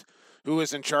asked who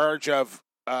was in charge of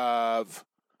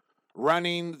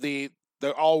running the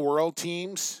all-world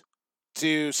teams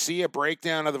to see a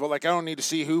breakdown of the vote. Like, I don't need to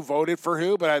see who voted for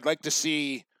who, but I'd like to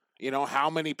see, how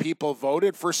many people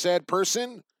voted for said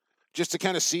person, just to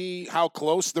kind of see how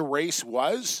close the race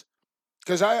was.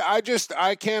 Because I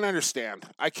can't understand.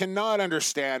 I cannot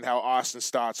understand how Austin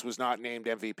Stotts was not named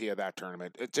MVP of that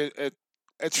tournament.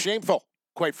 It's shameful,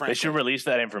 quite frankly. They should release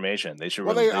that information. They should.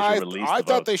 I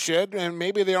thought they should, and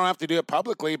maybe they don't have to do it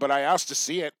publicly. But I asked to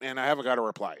see it, and I haven't got a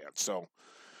reply yet. So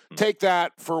take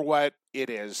that for what it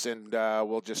is, and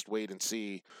we'll just wait and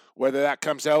see whether that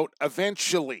comes out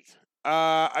eventually.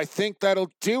 I think that'll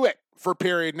do it for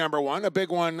period number 1, a big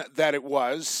one that it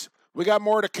was. We got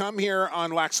more to come here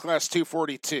on Lax Class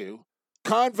 242.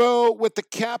 Convo with the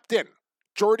captain,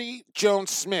 Jordi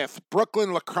Jones-Smith,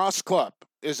 Brooklyn Lacrosse Club,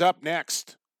 is up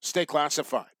next. Stay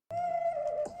classified.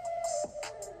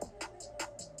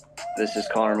 This is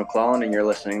Connor McClellan, and you're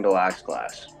listening to Lax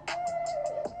Class.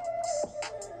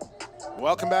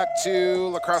 Welcome back to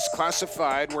Lacrosse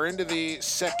Classified. We're into the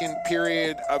second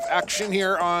period of action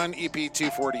here on EP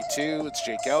 242. It's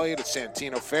Jake Elliott, it's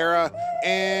Santino Farah,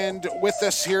 and with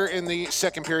us here in the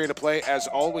second period of play, as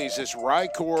always, is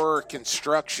Rycor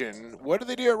Construction. What do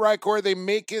they do at Rycor? They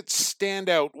make it stand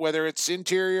out, whether it's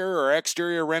interior or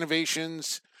exterior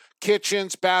renovations,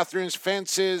 kitchens, bathrooms,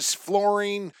 fences,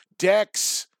 flooring,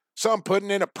 decks. Saw them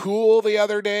putting in a pool the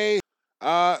other day.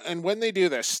 And when they do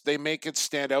this, they make it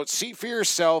stand out. See for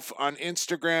yourself on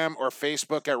Instagram or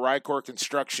Facebook at Rycor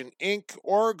Construction Inc.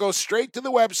 or go straight to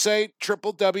the website,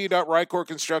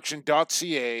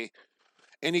 www.rycorconstruction.ca,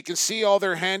 and you can see all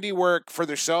their handiwork for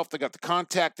themselves. They got the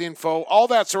contact info, all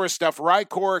that sort of stuff,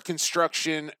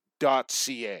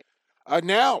 rycorconstruction.ca.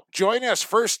 Now, join us,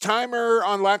 first timer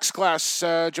on Lax Class.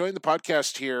 Join the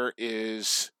podcast here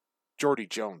is Jordi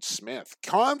Jones-Smith.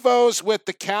 Convos with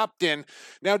the captain.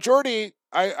 Now, Jordi,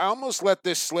 I almost let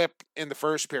this slip in the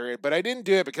first period, but I didn't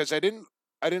do it because I didn't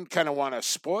kind of want to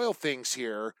spoil things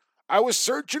here. I was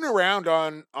searching around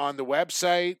on the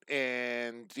website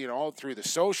and, through the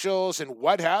socials and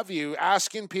what have you,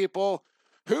 asking people,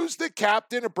 who's the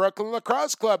captain of Brooklyn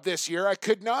Lacrosse Club this year? I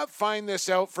could not find this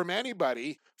out from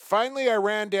anybody. Finally, I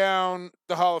ran down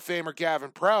the Hall of Famer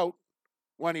Gavin Prout,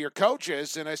 one of your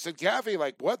coaches, and I said, Gavi,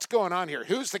 like, what's going on here?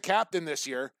 Who's the captain this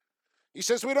year? He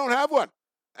says, we don't have one.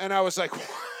 And I was like,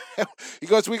 he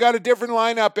goes, we got a different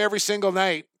lineup every single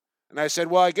night. And I said,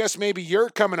 well, I guess maybe you're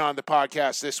coming on the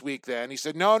podcast this week then. He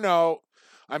said, no,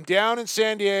 I'm down in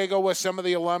San Diego with some of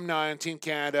the alumni on Team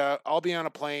Canada. I'll be on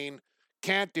a plane.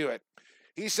 Can't do it.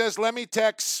 He says, let me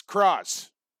text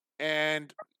Cross,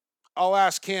 and I'll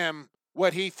ask him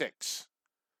what he thinks.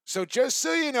 So just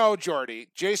so you know, Jordi,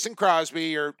 Jason Crosby,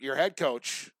 your head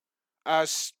coach,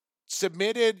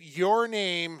 submitted your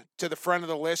name to the front of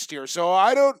the list here.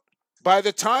 So by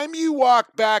the time you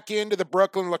walk back into the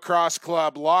Brooklyn Lacrosse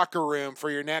Club locker room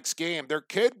for your next game, there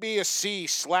could be a C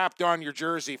slapped on your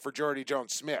jersey for Jordi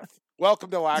Jones-Smith. Welcome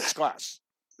to Lax Class.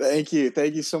 Thank you.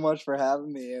 Thank you so much for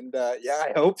having me. And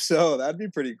I hope so. That'd be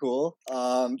pretty cool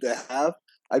to have.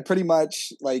 I pretty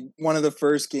much, like, one of the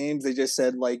first games, they just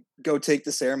said, like, go take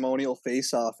the ceremonial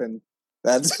face off, and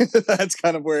that's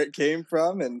kind of where it came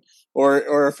from. And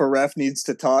or if a ref needs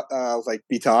to talk,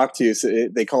 be talked to, so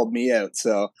they called me out.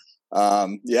 So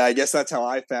I guess that's how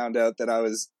I found out that I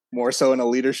was more so in a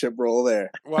leadership role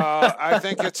there. Well, I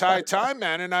think it's high time,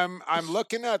 man. And I'm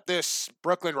looking at this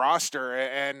Brooklyn roster,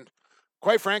 and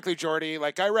quite frankly, Jordy,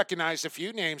 like I recognize a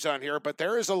few names on here, but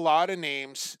there is a lot of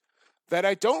names that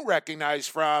I don't recognize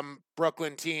from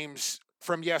Brooklyn teams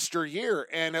from yesteryear,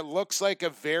 and it looks like a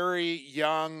very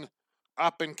young,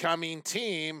 up and coming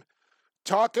team.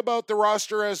 Talk about the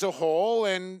roster as a whole,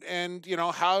 and you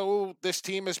know how this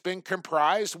team has been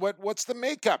comprised. What's the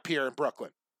makeup here in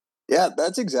Brooklyn? Yeah,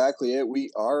 that's exactly it.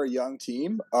 We are a young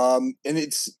team, and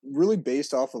it's really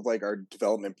based off of like our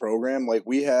development program. Like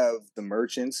we have the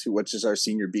Merchants, which is our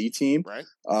senior B team. Right.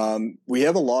 We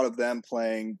have a lot of them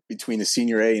playing between the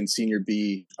senior A and senior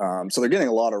B, so they're getting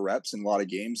a lot of reps and a lot of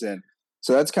games in.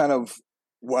 So that's kind of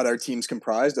what our team's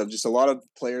comprised of. Just a lot of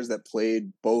players that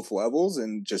played both levels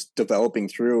and just developing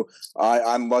through.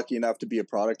 I'm lucky enough to be a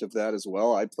product of that as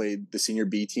well. I played the senior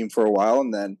B team for a while,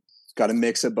 and then got a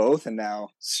mix of both, and now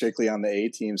strictly on the A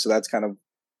team. So that's kind of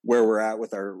where we're at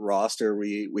with our roster.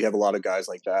 We have a lot of guys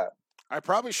like that. I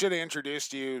probably should have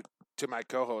introduced you to my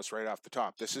co-host right off the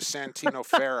top. This is Santino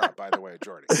Farah, by the way,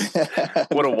 Jordy.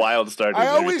 What a wild start. I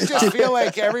always just feel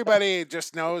like everybody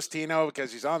just knows Tino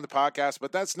because he's on the podcast,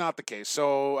 but that's not the case.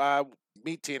 So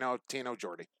meet Tino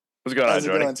Jordy. What's going on, How's it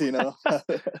Jordy? going, Tino?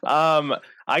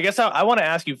 I guess I want to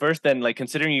ask you first then, like,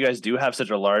 considering you guys do have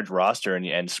such a large roster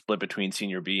and split between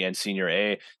senior B and senior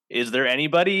A, is there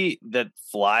anybody that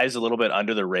flies a little bit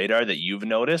under the radar that you've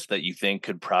noticed that you think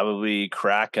could probably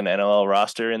crack an NLL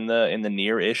roster in the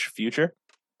near-ish future?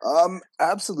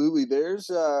 Absolutely.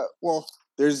 There's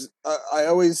I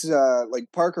always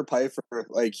like Parker Pfeiffer.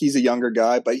 Like he's a younger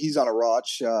guy, but he's on a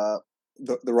Roch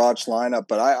the Roch lineup,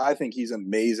 but I think he's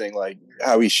amazing, like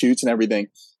how he shoots and everything.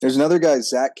 There's another guy,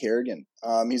 Zach Kerrigan.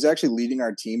 He's actually leading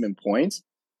our team in points.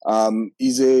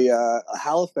 He's a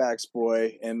Halifax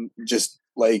boy, and just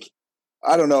like,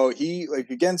 I don't know, he like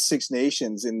against Six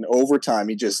Nations in overtime,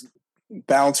 he just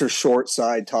bouncer short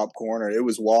side top corner. It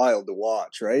was wild to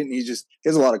watch, right? And he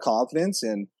has a lot of confidence,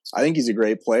 and I think he's a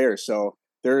great player. So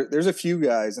there's a few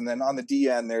guys, and then on the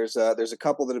DN, there's a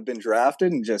couple that have been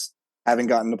drafted and just haven't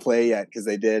gotten to play yet because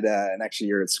they did an extra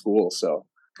year at school. So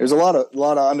there's a lot of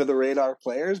under the radar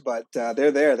players, but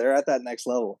they're there. They're at that next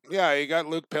level. Yeah, you got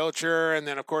Luke Pilcher, and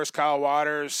then of course Kyle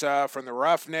Waters from the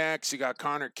Roughnecks. You got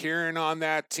Connor Kieran on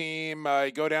that team.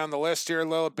 You go down the list here a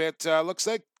little bit. Looks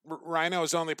like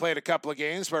Rhino's only played a couple of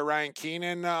games, but Ryan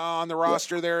Keenan on the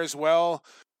roster there as well.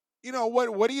 You know,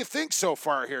 what do you think so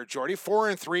far here, Jordy?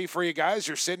 4-3 for you guys.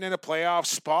 You're sitting in a playoff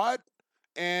spot.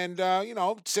 And,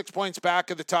 6 points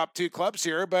back of the top two clubs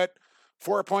here, but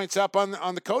 4 points up on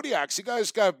the Kodiaks. You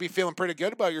guys got to be feeling pretty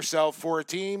good about yourself for a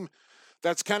team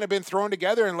that's kind of been thrown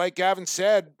together. And like Gavin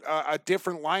said, a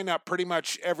different lineup pretty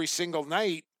much every single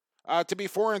night. To be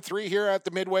 4-3 here at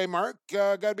the midway mark,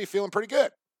 got to be feeling pretty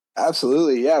good.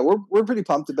 Absolutely. Yeah, we're pretty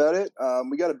pumped about it.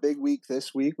 We got a big week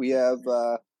this week. We have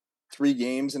 3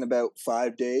 games in about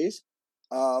 5 days.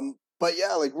 But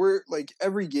yeah, like we're like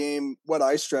every game, what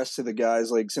I stress to the guys,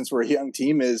 like since we're a young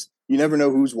team, is you never know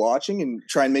who's watching, and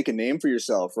try and make a name for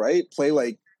yourself, right? Play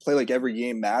like every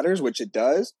game matters, which it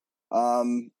does.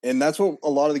 And that's what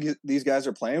a lot of these guys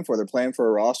are playing for. They're playing for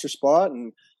a roster spot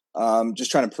and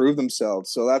just trying to prove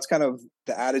themselves. So that's kind of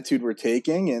the attitude we're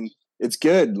taking, and it's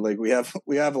good. Like we have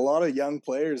a lot of young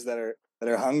players that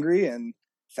are hungry and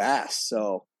fast.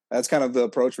 So that's kind of the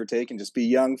approach we're taking. Just be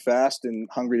young, fast, and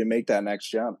hungry to make that next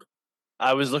jump.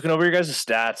 I was looking over your guys'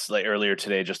 stats like earlier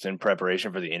today, just in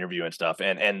preparation for the interview and stuff.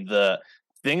 And the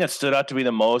thing that stood out to me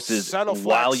the most is subtle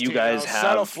while you guys have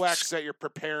subtle flex that you're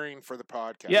preparing for the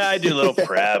podcast. Yeah, I do a little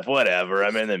prep, whatever.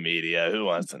 I'm in the media. Who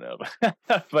wants to know?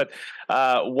 But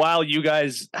while you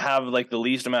guys have like the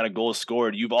least amount of goals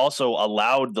scored, you've also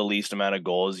allowed the least amount of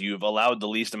goals. You've allowed the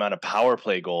least amount of power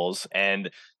play goals,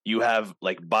 and you have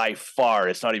like by far,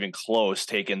 it's not even close,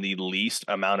 taken the least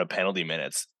amount of penalty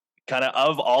minutes. Kind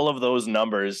of all of those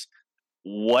numbers,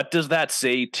 what does that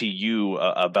say to you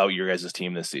about your guys'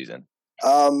 team this season?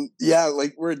 Yeah,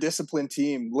 like we're a disciplined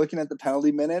team. Looking at the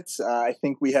penalty minutes, I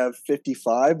think we have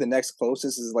 55. The next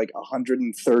closest is like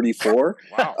 134.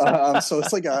 Wow. So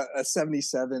it's like a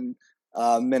 77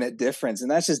 minute difference,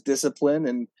 and that's just discipline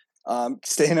and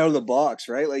staying out of the box,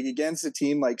 right? Like against a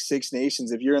team like Six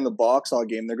Nations, if you're in the box all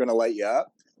game, they're going to light you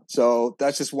up. So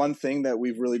that's just one thing that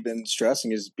we've really been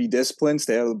stressing is be disciplined,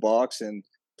 stay out of the box, and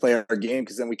play our game,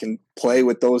 because then we can play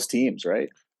with those teams, right?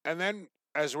 And then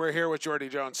as we're here with Jordy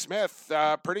Jones-Smith,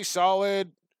 pretty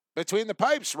solid between the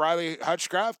pipes. Riley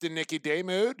Hutchcraft and Nicky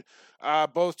Daymood,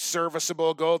 both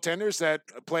serviceable goaltenders that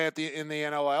play in the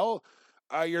NLL.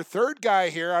 your third guy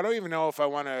here, I don't even know if I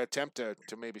want to attempt to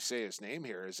maybe say his name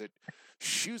here. Is it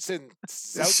Schutzen?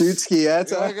 Schutzky,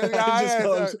 that's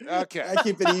okay. I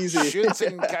keep it easy.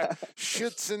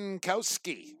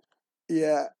 Schutzenkowski.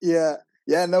 Yeah.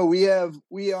 No,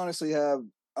 we honestly have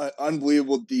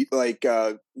unbelievable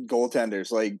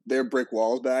goaltenders. Like they're brick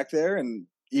walls back there, and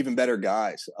even better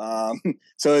guys.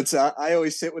 So it's I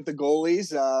always sit with the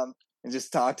goalies and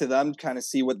just talk to them, kind of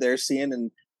see what they're seeing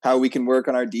and how we can work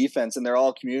on our defense. And they're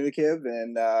all communicative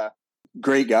and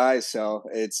great guys. So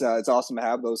it's awesome to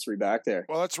have those three back there.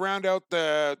 Well, let's round out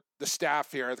the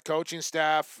staff here, the coaching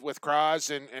staff with Cross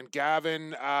and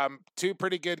Gavin. Two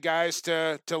pretty good guys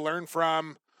to learn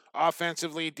from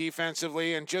offensively,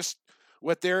 defensively, and just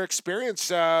with their experience,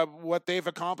 what they've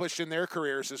accomplished in their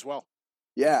careers as well.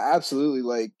 Yeah, absolutely.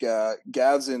 Like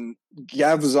Gav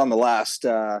was on the last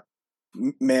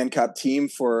Man Cup team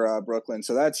for Brooklyn,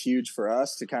 so that's huge for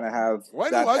us to kind of have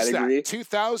when that was pedigree. That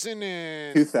 2000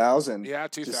 and 2000. Yeah,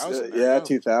 2000.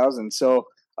 2000. So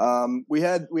we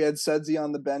had Sudsy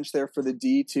on the bench there for the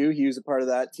D too. He was a part of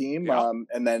that team. Yeah.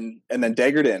 And then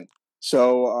Degerden.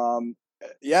 So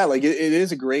like it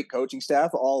is a great coaching staff,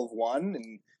 all of one,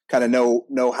 and kind of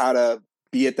know how to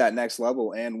be at that next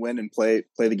level and win and play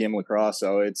the game of lacrosse.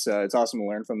 So it's awesome to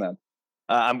learn from them.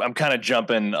 I'm kind of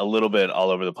jumping a little bit all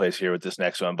over the place here with this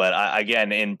next one, but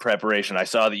again, in preparation, I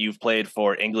saw that you've played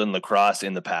for England lacrosse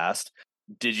in the past.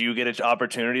 Did you get an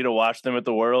opportunity to watch them at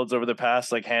the Worlds over the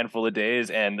past handful of days?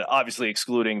 And obviously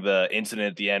excluding the incident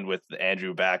at the end with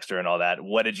Andrew Baxter and all that,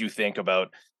 what did you think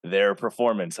about their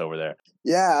performance over there?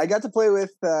 Yeah, I got to play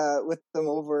with them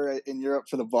over in Europe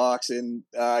for the Box, and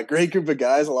great group of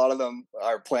guys. A lot of them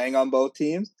are playing on both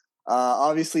teams.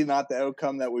 Obviously not the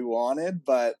outcome that we wanted,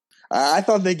 but I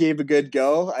thought they gave a good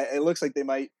go. It looks like they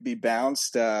might be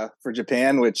bounced for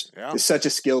Japan, which is such a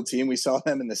skilled team. We saw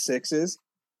them in the sixes.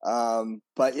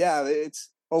 But yeah, it's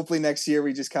hopefully next year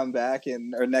we just come back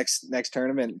or next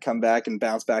tournament come back and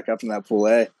bounce back up in that Pool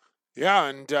A. Yeah,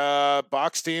 and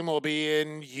Box team will be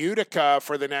in Utica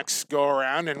for the next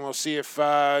go-around, and we'll see if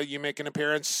you make an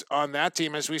appearance on that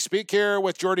team. As we speak here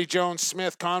with Jordi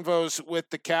Jones-Smith, convos with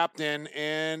the captain,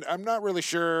 and I'm not really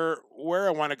sure where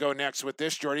I want to go next with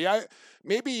this, Jordi.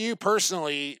 Maybe you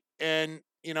personally, and,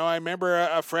 I remember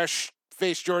a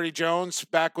fresh-faced Jordi Jones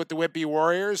back with the Whitby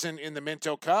Warriors in the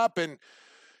Minto Cup, and,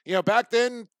 back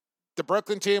then, the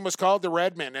Brooklyn team was called the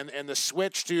Redmen, and the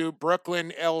switch to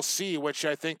Brooklyn LC, which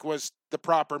I think was the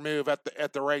proper move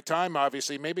at the right time,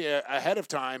 obviously, maybe ahead of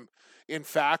time, in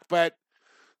fact. But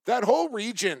that whole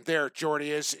region there, Jordi,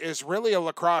 is really a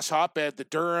lacrosse hotbed. The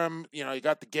Durham, you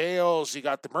got the Gales, you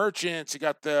got the Merchants, you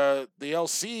got the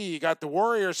LC, you got the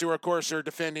Warriors, who, of course, are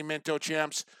defending Minto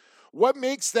champs. What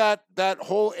makes that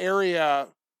whole area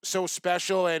so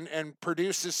special and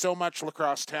produces so much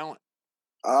lacrosse talent?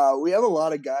 We have a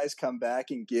lot of guys come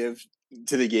back and give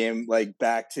to the game,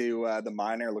 back to the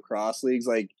minor lacrosse leagues.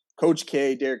 Like Coach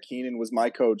K, Derek Keenan, was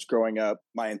my coach growing up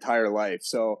my entire life.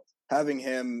 So having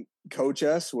him coach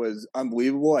us was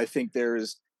unbelievable. I think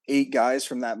there's 8 guys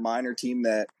from that minor team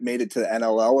that made it to the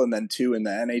NLL and then 2 in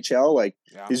the NHL.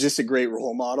 He's just a great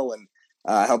role model and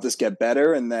helped us get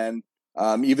better. And then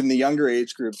even the younger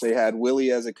age groups, they had Willie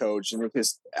as a coach, and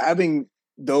just having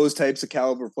those types of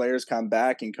caliber players come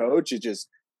back and coach,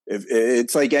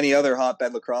 it's like any other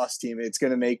hotbed lacrosse team. It's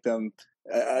going to make them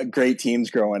great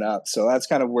teams growing up. So that's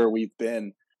kind of where we've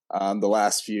been the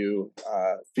last few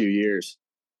years.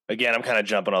 Again, I'm kind of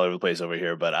jumping all over the place over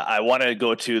here, but I want to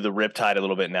go to the Riptide a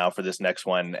little bit now for this next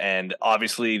one. And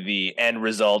obviously the end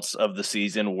results of the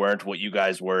season weren't what you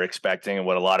guys were expecting and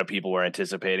what a lot of people were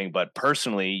anticipating. But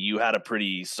personally, you had a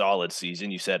pretty solid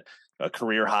season. You said a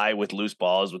career high with loose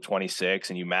balls with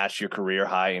 26, and you matched your career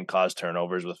high in caused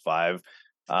turnovers with 5.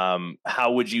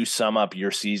 How would you sum up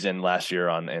your season last year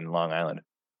in Long Island?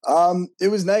 It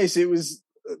was nice. It was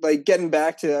like getting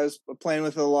back to, I was playing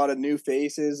with a lot of new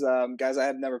faces, guys I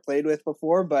had never played with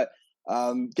before, but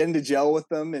getting to gel with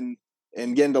them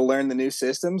and getting to learn the new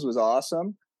systems was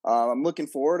awesome. I'm looking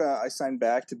forward. I signed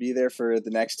back to be there for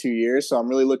the next 2 years. So I'm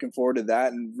really looking forward to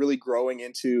that and really growing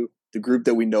into the group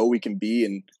that we know we can be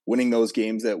and winning those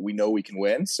games that we know we can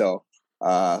win. So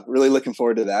really looking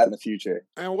forward to that in the future.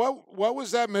 And what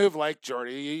was that move like,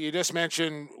 Jordi? You just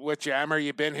mentioned with Jammer,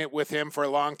 you've been hit with him for a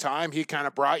long time. He kind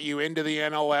of brought you into the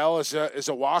NLL as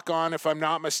a walk-on, if I'm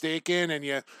not mistaken, and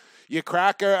you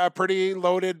crack a pretty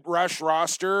loaded Rush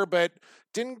roster, but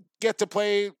didn't get to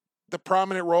play the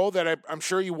prominent role that I'm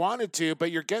sure you wanted to,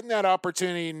 but you're getting that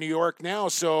opportunity in New York now.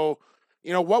 So,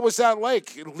 what was that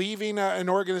like, leaving an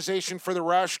organization for the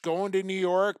Rush, going to New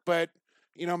York, but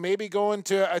maybe going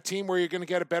to a team where you're going to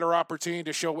get a better opportunity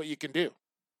to show what you can do?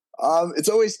 It's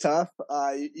always tough.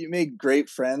 You make great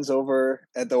friends over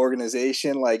at the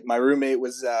organization. Like my roommate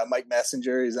was Mike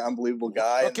Messenger. He's an unbelievable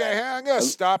guy. Okay, I'm gonna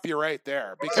stop you right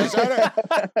there because I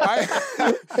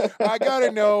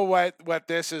gotta know what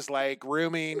this is like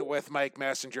rooming with Mike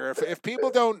Messenger. If people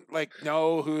don't like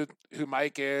know who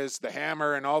Mike is, the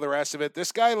Hammer, and all the rest of it,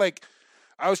 this guy like.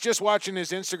 I was just watching his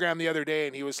Instagram the other day,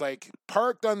 and he was like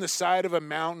parked on the side of a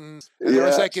mountain, and there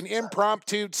was like an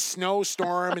impromptu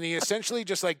snowstorm, and he essentially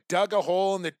just like dug a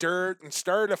hole in the dirt and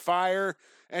started a fire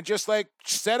and just like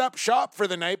set up shop for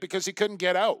the night because he couldn't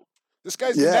get out. This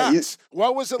guy's nuts.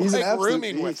 What was it like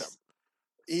rooming with him?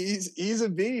 He's a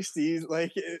beast. He's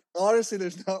like, honestly,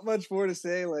 there's not much more to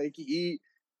say. Like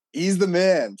he's the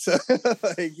man. So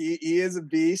like he is a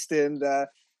beast, and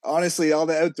honestly, all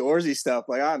the outdoorsy stuff,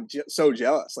 like I'm so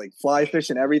jealous. Like fly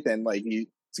fishing, everything. Like he's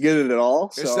good at it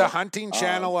all. Is the hunting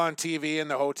channel on TV in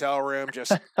the hotel room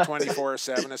just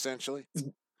 24/7 essentially?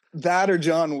 That or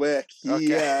John Wick. He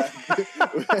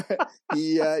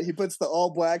he puts the all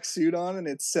black suit on, and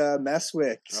it's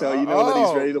Messwick. So you know that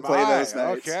he's ready to play those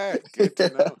nights. Okay, good to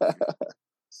know.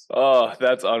 Oh,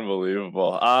 that's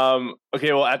unbelievable.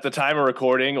 Okay, well, at the time of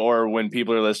recording, or when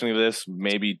people are listening to this,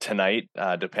 maybe tonight,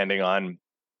 depending on.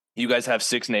 You guys have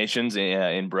Six Nations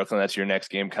in Brooklyn. That's your next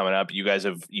game coming up.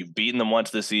 You've beaten them once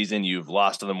this season. You've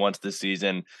lost to them once this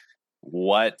season.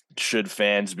 What should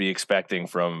fans be expecting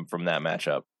from that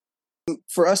matchup?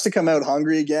 For us to come out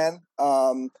hungry again,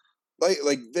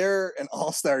 like they're an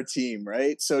all-star team,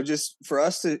 right? So just for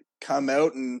us to come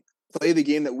out and play the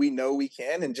game that we know we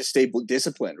can, and just stay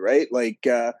disciplined, right? Like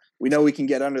we know we can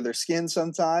get under their skin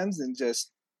sometimes, and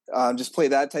just play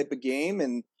that type of game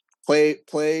and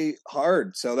play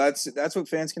hard. So that's what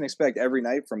fans can expect every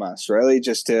night from us, really,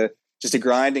 just to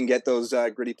grind and get those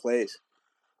gritty plays.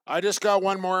 I just got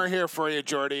one more here for you,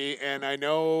 Jordi, and I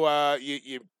know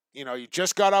you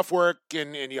just got off work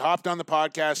and you hopped on the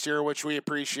podcast here, which we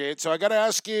appreciate. So I got to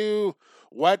ask you,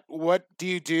 what do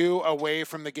you do away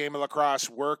from the game of lacrosse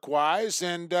work-wise,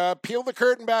 and peel the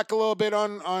curtain back a little bit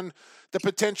on the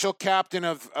potential captain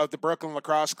of the Brooklyn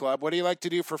Lacrosse Club. What do you like to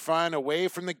do for fun away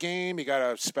from the game? You got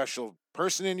a special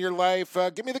person in your life?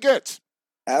 Give me the goods.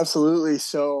 Absolutely.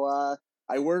 So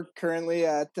I work currently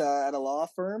at a law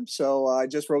firm. So I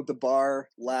just wrote the bar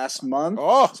last month.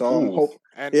 Oh, so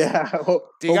I'm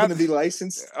hoping to be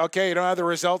licensed. Okay, you don't have the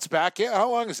results back yet? How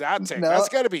long does that take? That's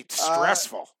got to be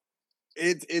stressful.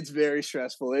 It's very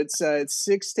stressful. It's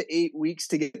 6 to 8 weeks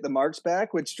to get the marks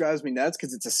back, which drives me nuts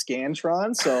because it's a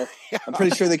Scantron. So I'm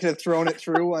pretty sure they could have thrown it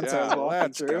through once I was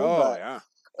walking through.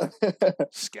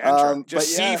 Scantron.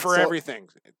 Just C for everything.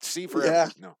 C for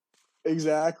everything. No.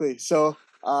 Exactly. So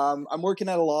I'm working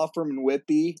at a law firm in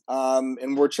Whitby,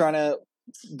 and we're trying to.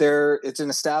 It's an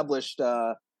established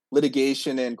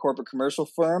litigation and corporate commercial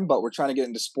firm, but we're trying to get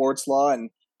into sports law and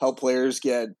help players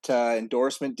get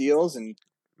endorsement deals and.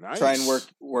 Nice. Try and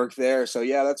work there. So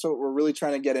yeah, that's what we're really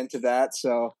trying to get into that.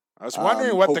 So I was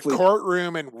wondering what the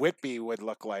courtroom in Whitby would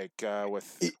look like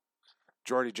with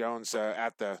Jordi Jones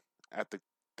at the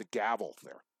gavel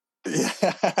there.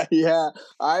 Yeah.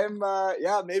 I'm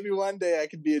maybe one day I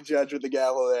could be a judge with the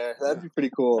gavel there. That'd be pretty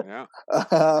cool.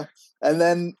 Yeah. And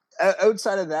then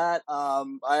outside of that,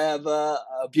 I have a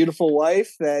beautiful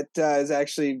wife that is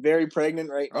actually very pregnant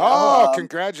right now. Oh,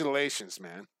 congratulations,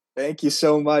 man. Thank you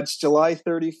so much. July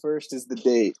 31st is the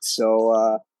date.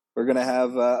 So we're going to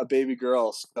have a baby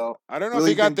girl. So I don't know if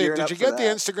you got did you get the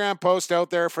Instagram post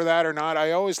out there for that or not?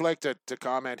 I always like to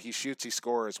comment, he shoots, he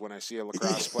scores when I see a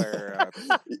lacrosse player.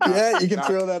 You can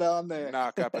throw that on there.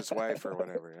 Knock up his wife or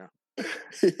whatever,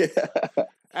 yeah.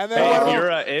 And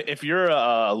then if you're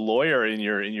a lawyer in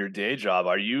your day job,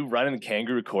 are you running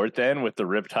kangaroo court then with the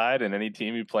Riptide and any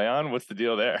team you play on? What's the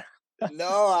deal there?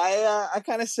 No, I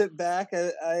kind of sit back.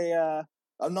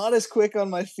 I'm not as quick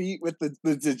on my feet with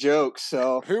the jokes.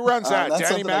 So who runs that?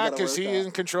 Danny Mack? Is he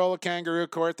in control of Kangaroo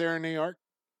Court there in New York?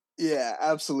 Yeah,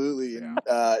 absolutely. Yeah.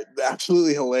 And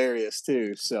absolutely hilarious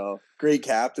too. So great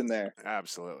captain there.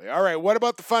 Absolutely. All right. What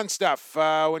about the fun stuff?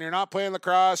 When you're not playing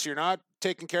lacrosse, you're not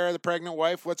taking care of the pregnant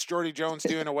wife. What's Jordi Jones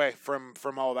doing away from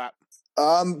all that?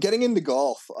 Getting into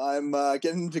golf. I'm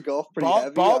getting into golf pretty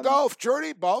heavy. Golf,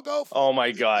 Jordi? Ball golf? Oh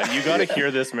my God. You got to hear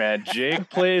this, man.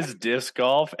 Jake plays disc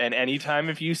golf, and anytime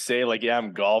if you say, like, yeah,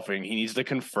 I'm golfing, he needs to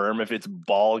confirm if it's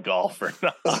ball golf or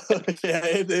not. Yeah,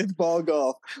 it's ball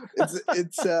golf.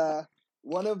 It's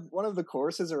one of the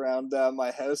courses around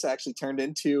my house actually turned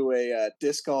into a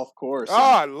disc golf course. Oh,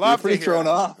 I love to hear thrown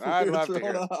off. I'd love to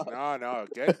hear. No,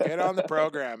 get on the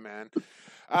program, man.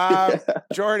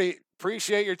 Jordi,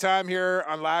 appreciate your time here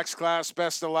on Lax Class.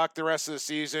 Best of luck the rest of the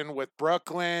season with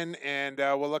Brooklyn, and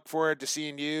we'll look forward to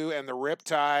seeing you and the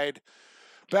Riptide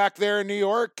back there in New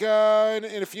York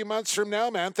in a few months from now,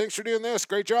 man. Thanks for doing this.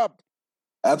 Great job.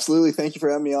 Absolutely. Thank you for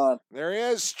having me on. There he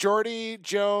is, Jordi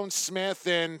Jones-Smith,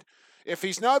 and if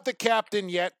he's not the captain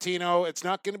yet, Tino, it's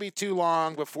not going to be too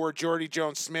long before Jordi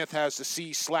Jones-Smith has the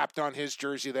C slapped on his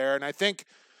jersey there. And I think,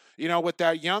 with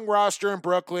that young roster in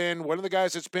Brooklyn, one of the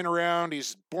guys that's been around,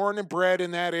 he's born and bred in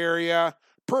that area.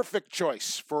 Perfect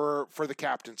choice for the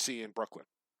captaincy in Brooklyn.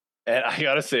 And I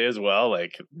got to say as well,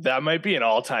 that might be an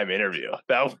all-time interview.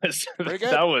 That was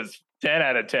that was 10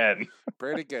 out of 10.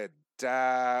 Pretty good.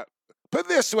 Put it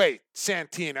this way,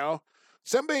 Santino.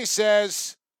 Somebody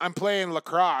says I'm playing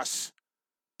lacrosse,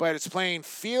 but it's playing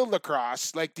field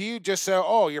lacrosse. Do you just say,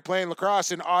 you're playing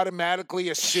lacrosse and automatically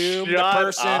assume the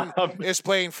person is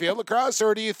playing field lacrosse?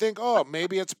 Or do you think,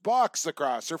 maybe it's box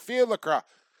lacrosse or field lacrosse?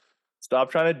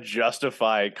 Stop trying to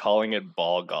justify calling it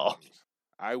ball golf.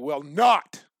 I will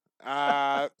not.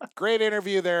 Great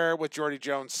interview there with Jordi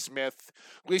Jones-Smith.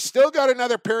 We still got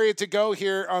another period to go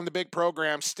here on the big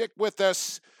program. Stick with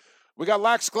us. We got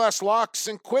Lax Class Locks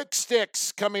and Quick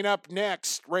Sticks coming up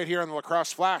next right here on the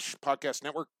Lacrosse Flash Podcast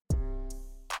Network.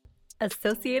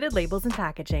 Associated Labels and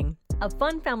Packaging, a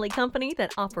fun family company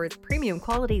that offers premium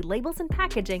quality labels and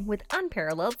packaging with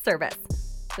unparalleled service.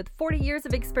 With 40 years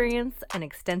of experience, an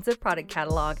extensive product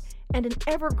catalog, and an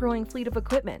ever-growing fleet of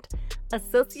equipment,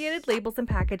 Associated Labels and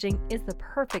Packaging is the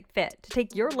perfect fit to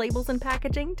take your labels and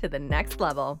packaging to the next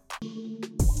level.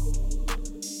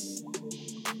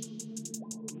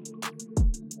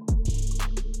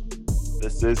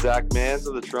 This is Zach Mans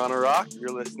of the Toronto Rock. You're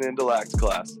listening to Lax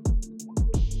Class.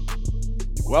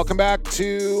 Welcome back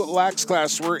to Lax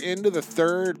Class. We're into the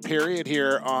third period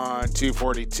here on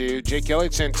 242. Jake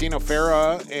Elliott, Santino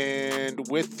Farah, and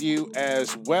with you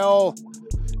as well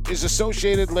is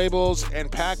Associated Labels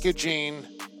and Packaging.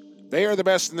 They are the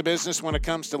best in the business when it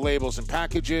comes to labels and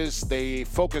packages. They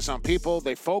focus on people,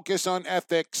 they focus on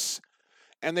ethics,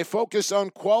 and they focus on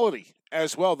quality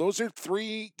as well. Those are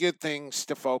three good things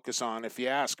to focus on, if you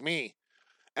ask me.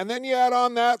 And then you add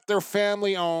on that, they're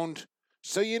family-owned,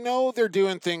 so they're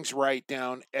doing things right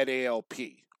down at ALP.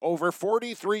 Over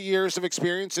 43 years of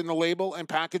experience in the label and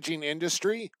packaging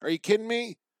industry. Are you kidding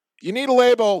me? You need a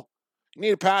label, you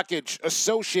need a package.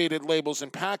 Associated Labels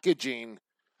and Packaging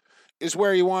is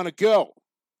where you want to go.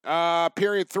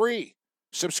 Period 3,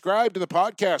 subscribe to the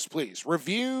podcast, please.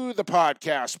 Review the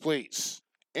podcast, please.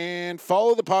 And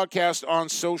follow the podcast on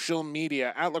social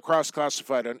media, at Lacrosse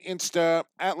Classified on Insta,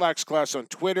 at Lax Class on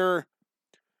Twitter,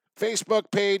 Facebook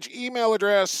page, email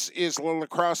address is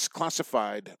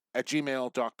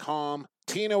lacrosseclassified@gmail.com.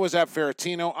 Tino is at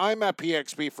Ferratino. I'm at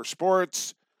PXB for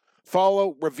Sports.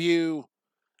 Follow, review,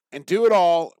 and do it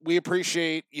all. We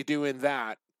appreciate you doing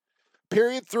that.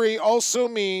 Period 3 also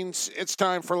means it's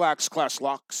time for Lax Class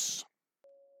Locks.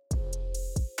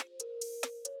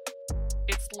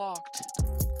 It's locked.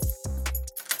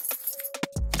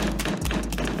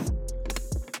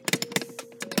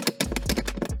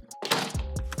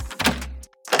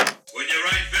 When you're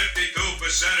right 52%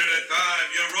 of the time,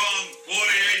 you're wrong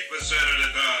 48% of the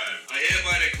time. I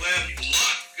hereby declare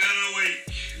lock of the week.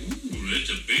 Ooh,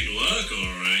 that's a big lock,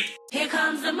 all right. Here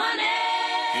comes the money.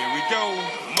 Here we go.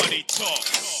 Money talk.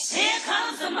 Here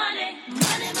comes the money. Money,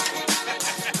 money, money.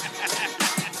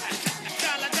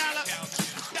 Dollar, dollar.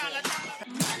 Dollar, dollar.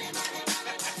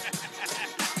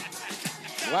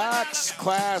 Lax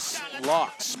Class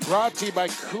Locks, brought to you by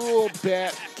Cool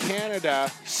Bet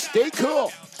Canada. Stay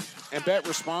cool and bet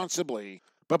responsibly.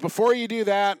 But before you do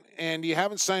that, and you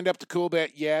haven't signed up to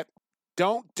CoolBet yet,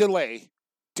 don't delay.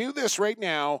 Do this right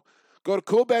now. Go to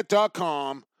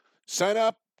coolbet.com, sign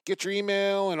up, get your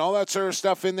email and all that sort of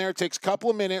stuff in there. It takes a couple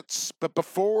of minutes. But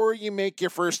before you make your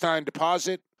first-time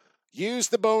deposit, use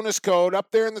the bonus code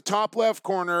up there in the top left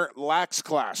corner,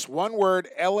 LAXClass. One word,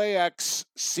 LAXCLASS.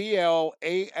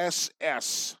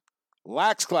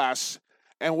 LAXClass.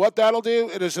 And what that'll do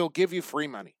is it'll give you free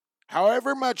money.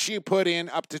 However much you put in,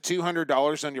 up to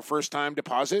 $200 on your first-time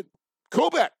deposit,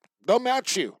 CoolBet, they'll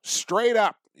match you straight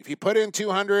up. If you put in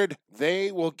 $200,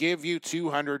 they will give you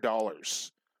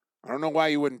 $200. I don't know why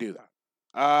you wouldn't do that.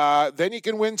 Then you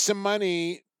can win some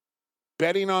money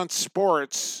betting on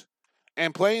sports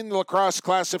and playing the Lacrosse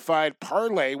Classified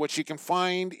Parlay, which you can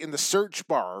find in the search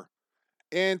bar.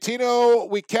 And Tino,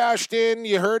 we cashed in.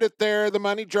 You heard it there, the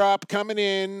money drop coming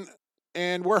in.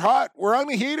 And we're hot. We're on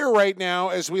the heater right now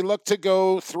as we look to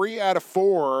go 3 out of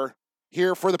 4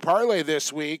 here for the parlay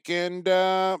this week. And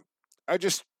I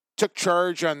just took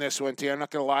charge on this one, T. I'm not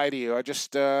going to lie to you. I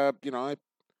just, I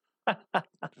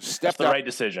That's the right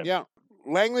decision. Yeah.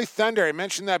 Langley Thunder, I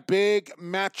mentioned that big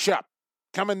matchup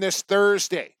coming this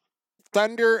Thursday.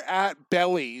 Thunder at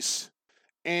Bellies.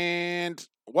 And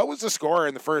what was the score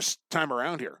in the first time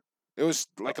around here? It was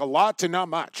like a lot to not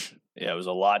much. Yeah, it was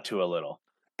a lot to a little.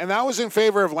 And that was in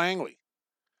favor of Langley.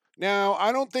 Now,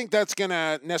 I don't think that's going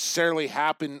to necessarily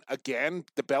happen again.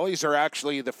 The Bellies are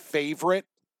actually the favorite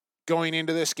going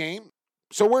into this game.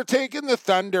 So we're taking the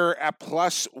Thunder at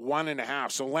plus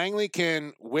 1.5. So Langley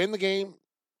can win the game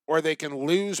or they can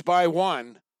lose by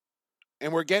 1.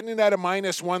 And we're getting it at a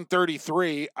minus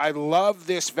 133. I love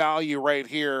this value right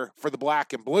here for the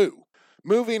black and blue.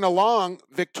 Moving along,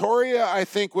 Victoria, I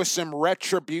think, with some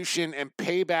retribution and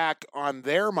payback on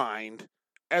their mind,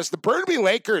 as the Burnaby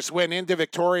Lakers went into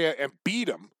Victoria and beat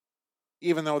them,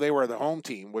 even though they were the home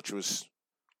team, which was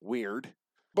weird.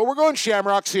 But we're going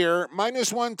Shamrocks here,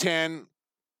 minus 110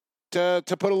 to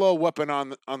put a little whooping on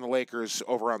the Lakers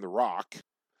over on the Rock.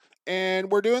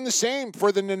 And we're doing the same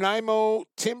for the Nanaimo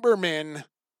Timbermen,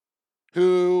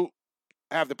 who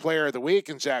have the player of the week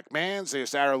in Zach Mans. They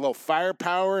just add a little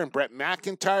firepower and Brett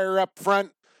McIntyre up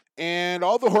front. And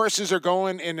all the horses are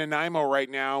going in Nanaimo right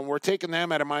now. And we're taking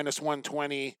them at a minus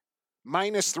 120,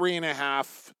 minus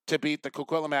 3.5 to beat the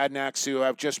Coquitlam Adnacks, who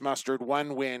have just mustered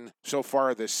 1 win so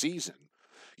far this season.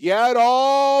 You add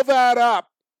all that up,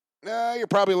 you're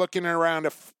probably looking at around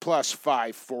a plus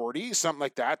 540, something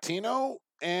like that, Tino.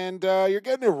 And you're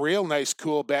getting a real nice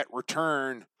cool bet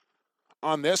return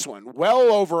on this one.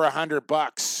 Well over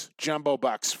 $100, jumbo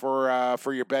bucks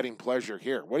for your betting pleasure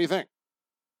here. What do you think?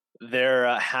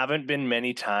 There haven't been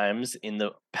many times in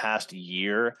the past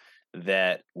year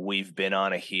that we've been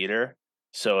on a heater.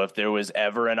 So if there was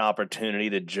ever an opportunity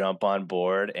to jump on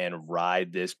board and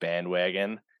ride this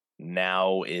bandwagon,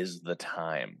 now is the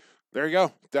time. There you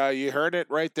go. You heard it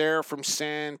right there from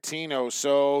Santino.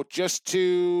 So just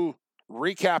to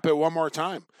recap it one more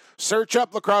time. Search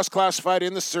up Lacrosse Classified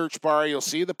in the search bar. You'll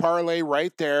see the parlay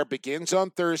right there. Begins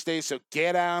on Thursday, so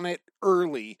get on it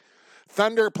early.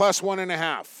 Thunder plus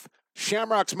 1.5.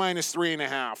 Shamrocks minus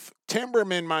 3.5.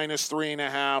 Timbermen minus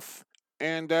 3.5.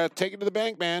 And take it to the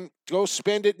bank, man. Go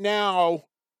spend it now,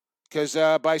 because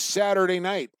by Saturday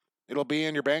night, it'll be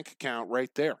in your bank account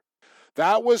right there.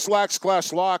 That was Lax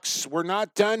Class Locks. We're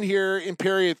not done here in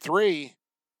period 3.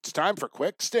 It's time for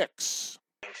Quick Sticks.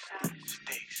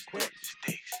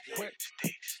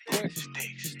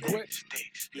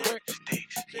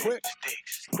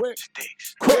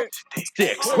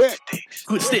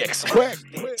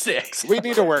 Sticks. We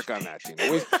need to work on that,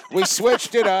 Tina. We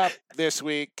switched it up this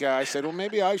week. I said, well,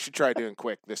 maybe I should try doing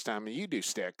quick this time, and you do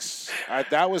sticks.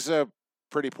 That was a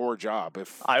pretty poor job.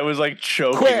 I was like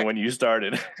choking when you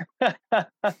started.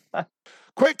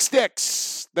 Quick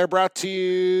Sticks. They're brought to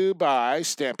you by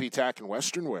Stampede Tack and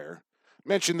Western Wear.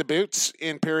 Mention the boots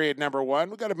in period number 1.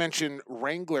 We've got to mention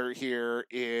Wrangler here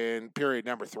in period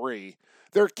number 3.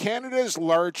 They're Canada's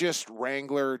largest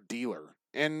Wrangler dealer.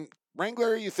 And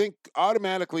Wrangler, you think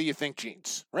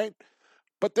jeans, right?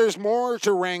 But there's more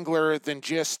to Wrangler than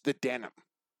just the denim.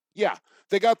 Yeah,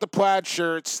 they got the plaid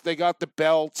shirts, they got the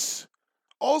belts,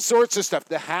 all sorts of stuff.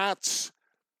 The hats,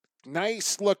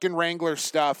 nice looking Wrangler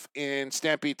stuff in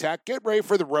Stampede Tack. Get ready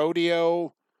for the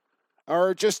rodeo.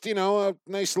 Or just, a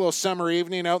nice little summer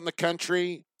evening out in the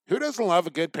country. Who doesn't love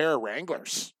a good pair of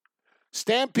Wranglers?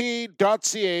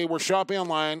 Stampede.ca, where shopping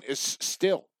online is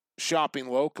still shopping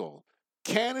local.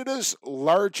 Canada's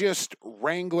largest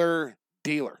Wrangler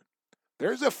dealer.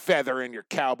 There's a feather in your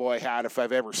cowboy hat if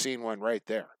I've ever seen one right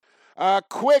there.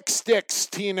 Quick Sticks,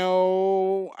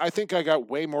 Tino. I think I got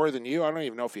way more than you. I don't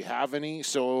even know if you have any.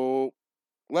 So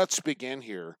let's begin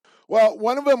here. Well,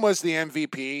 one of them was the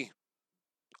MVP.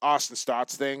 Austin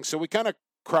Stotts thing. So we kind of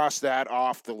crossed that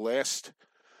off the list.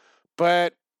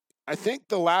 But I think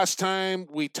the last time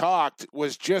we talked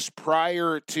was just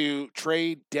prior to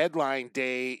trade deadline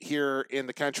day here in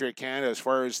the country of Canada as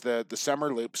far as the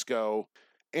summer loops go.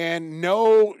 And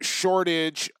no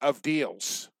shortage of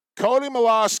deals. Cody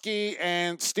Malosky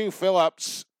and Stu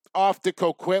Phillips off to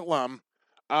Coquitlam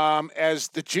as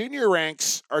the junior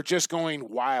ranks are just going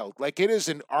wild. Like it is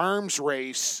an arms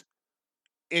race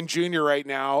in junior right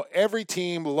now, every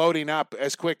team loading up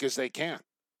as quick as they can.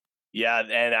 Yeah,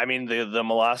 and I mean the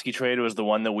Malosky trade was the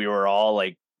one that we were all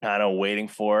like kind of waiting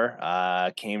for.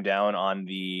 Came down on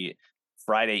the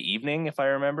Friday evening, if I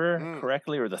remember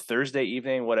correctly, or the Thursday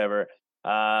evening, whatever.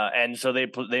 And so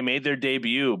they made their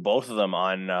debut, both of them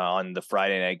on the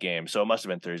Friday night game. So it must have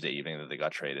been Thursday evening that they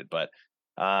got traded, but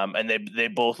and they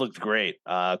both looked great.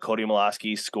 Cody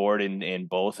Malosky scored in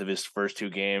both of his first 2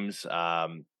 games.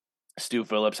 Stu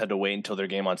Phillips had to wait until their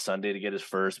game on Sunday to get his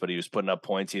first, but he was putting up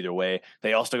points either way.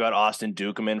 They also got Austin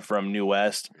Dukeman from New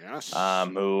West, yes,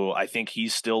 who I think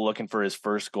he's still looking for his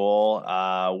first goal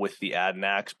with the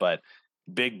Adanacs, but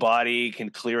big body, can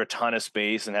clear a ton of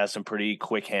space and has some pretty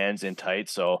quick hands in tight.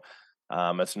 So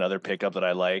that's another pickup that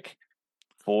I like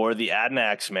for the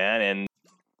Adanacs, man. And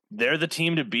they're the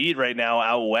team to beat right now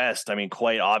out west. I mean,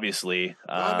 quite obviously.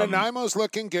 Nanaimo's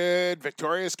looking good.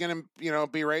 Victoria's going to,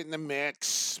 be right in the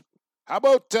mix. How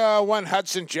about one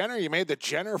Hudson Jenner? You made the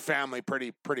Jenner family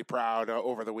pretty proud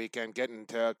over the weekend, getting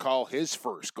to call his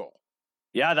first goal.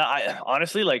 Yeah,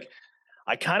 honestly,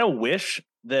 I kind of wish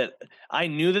that I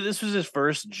knew that this was his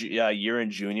first year in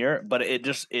junior, but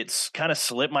it's kind of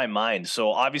slipped my mind.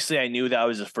 So obviously I knew that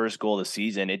was his first goal of the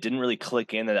season. It didn't really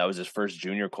click in that was his first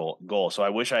junior goal. So I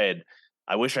wish I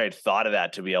had thought of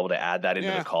that to be able to add that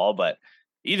into the call. But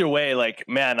either way,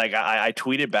 I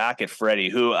tweeted back at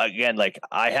Freddie, who again,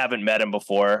 I haven't met him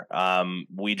before.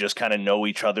 We just kind of know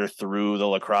each other through the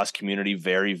lacrosse community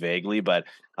very vaguely, but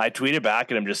I tweeted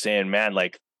back at him just saying, man,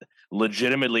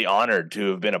 legitimately honored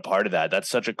to have been a part of that. That's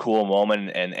such a cool moment.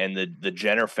 And the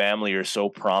Jenner family are so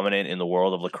prominent in the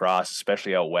world of lacrosse,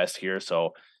 especially out west here.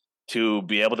 So to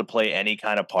be able to play any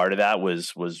kind of part of that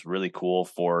was really cool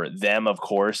for them, of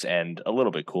course, and a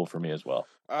little bit cool for me as well.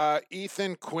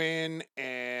 Ethan Quinn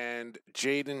and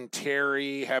Jaden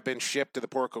Terry have been shipped to the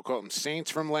Port Coquitlam Saints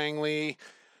from Langley.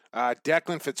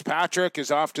 Declan Fitzpatrick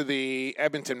is off to the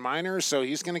Edmonton Miners, so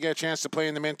he's going to get a chance to play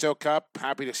in the Minto Cup.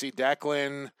 Happy to see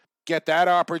Declan get that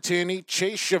opportunity.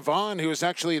 Chase Chavon, who is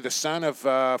actually the son of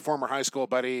former high school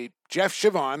buddy Jeff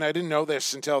Chavon. I didn't know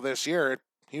this until this year.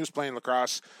 He was playing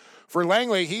lacrosse for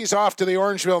Langley. He's off to the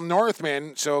Orangeville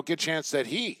Northmen, so a good chance that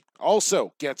he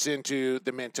also gets into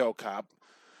the Minto Cup.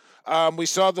 We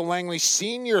saw the Langley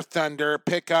Senior Thunder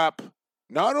pick up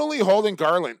not only Holden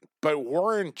Garland, but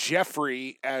Warren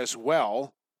Jeffrey as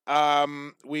well.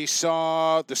 We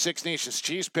saw the Six Nations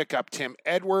Chiefs pick up Tim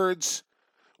Edwards.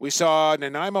 We saw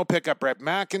Nanaimo pick up Brett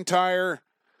McIntyre.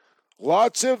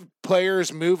 Lots of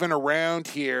players moving around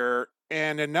here.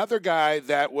 And another guy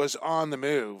that was on the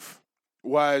move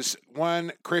was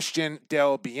one Christian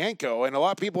Del Bianco. And a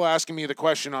lot of people asking me the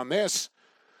question on this,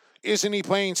 isn't he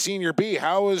playing Senior B?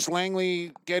 How is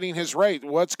Langley getting his right?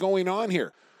 What's going on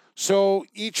here? So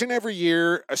each and every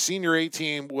year, a Senior A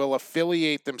team will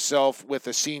affiliate themselves with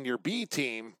a Senior B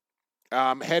team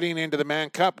heading into the Man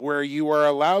Cup, where you are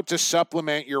allowed to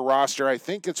supplement your roster. I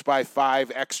think it's by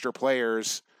 5 extra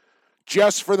players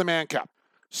just for the Man Cup.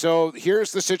 So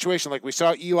here's the situation. Like we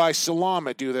saw Eli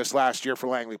Salama do this last year for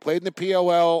Langley. Played in the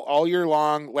PLL all year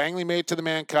long. Langley made it to the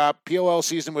Man Cup. PLL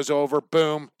season was over.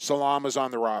 Boom, Salama's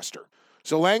on the roster.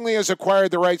 So Langley has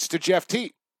acquired the rights to Jeff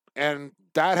Teat, and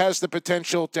that has the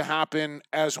potential to happen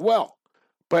as well.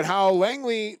 But how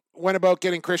Langley went about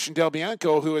getting Christian Del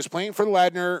Bianco, who is playing for the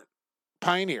Ladner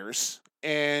Pioneers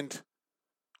and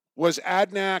was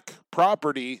Adanac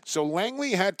property, so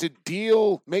Langley had to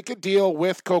make a deal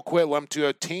with Coquitlam to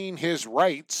attain his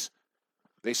rights.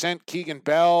 They sent Keegan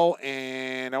Bell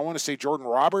and I want to say Jordan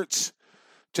Roberts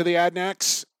to the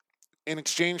Adanacs in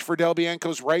exchange for Del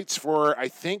Bianco's rights for, I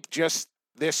think, just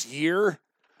this year.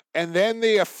 And then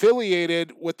they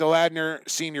affiliated with the Ladner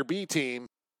Senior B team.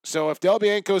 So if Del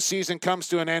Bianco's season comes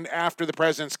to an end after the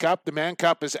President's Cup, the Man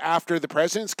Cup is after the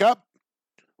President's Cup,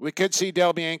 we could see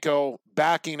Del Bianco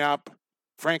backing up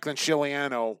Franklin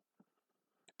Chiliano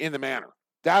in the manor.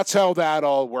 That's how that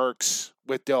all works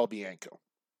with Del Bianco.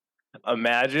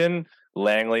 Imagine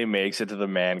Langley makes it to the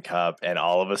Man Cup, and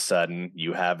all of a sudden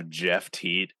you have Jeff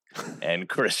Teat and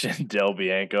Christian Del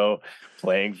Bianco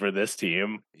playing for this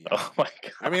team. Yeah. Oh my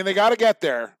God. I mean, they got to get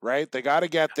there, right? They got to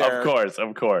get there. Of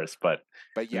course. But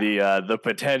yeah. The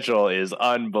potential is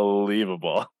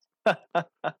unbelievable.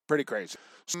 Pretty crazy.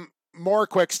 Some more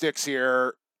quick sticks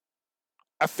here.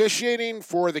 Officiating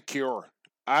for the Cure.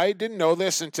 I didn't know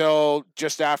this until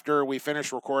just after we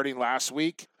finished recording last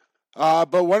week.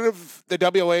 But one of the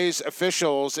WLA's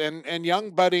officials and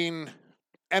young budding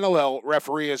NLL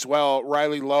referee as well,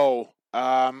 Riley Lowe,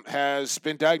 has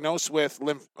been diagnosed with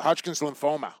Hodgkin's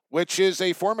lymphoma, which is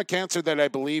a form of cancer that I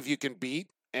believe you can beat.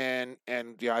 And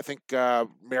yeah, I think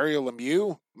Mario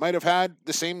Lemieux might have had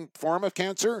the same form of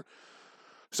cancer.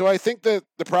 So I think that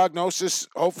the prognosis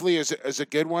hopefully is a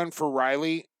good one for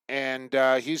Riley, and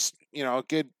he's a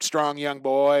good, strong young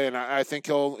boy, and I think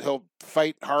he'll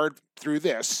fight hard through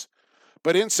this.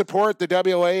 But in support, the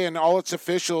WLA and all its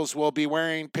officials will be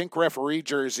wearing pink referee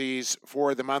jerseys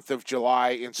for the month of July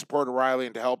in support of Riley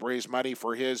and to help raise money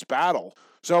for his battle.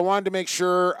 So I wanted to make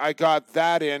sure I got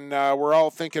that in. We're all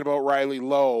thinking about Riley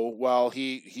Lowe while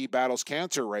he battles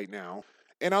cancer right now.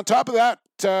 And on top of that,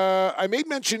 I made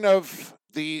mention of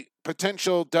the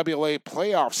potential WLA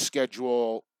playoff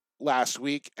schedule last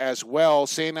week as well,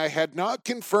 saying I had not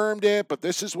confirmed it, but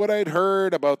this is what I'd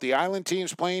heard about the island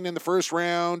teams playing in the first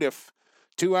round if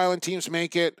 2 island teams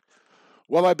make it.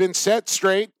 Well, I've been set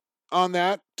straight on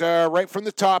that right from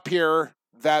the top here,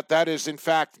 that is in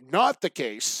fact not the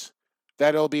case,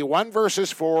 that it'll be 1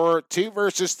 versus 4, 2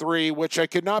 versus 3, which I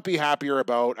could not be happier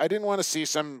about. I didn't want to see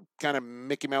some kind of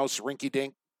Mickey Mouse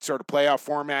rinky-dink sort of playoff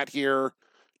format here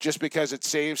just because it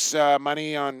saves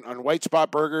money on white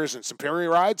spot burgers and some prairie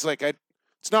rides.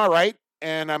 It's not right,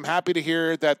 and I'm happy to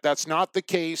hear that that's not the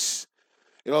case.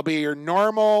 It'll be your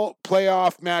normal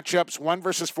playoff matchups, 1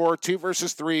 versus 4, 2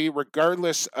 versus 3,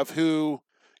 regardless of who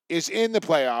is in the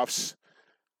playoffs.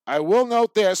 I will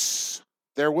note this.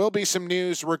 There will be some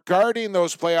news regarding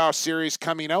those playoff series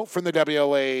coming out from the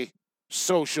WLA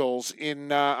socials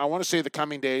in, I want to say, the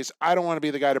coming days. I don't want to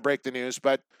be the guy to break the news,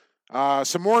 but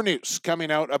some more news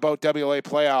coming out about WLA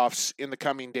playoffs in the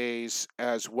coming days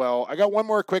as well. I got one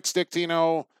more quick stick,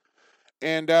 Tino,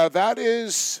 and that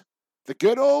is the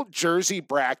good old Jersey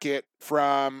bracket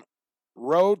from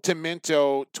Road to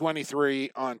Minto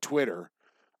 23 on Twitter.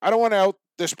 I don't want to out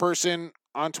this person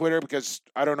on Twitter because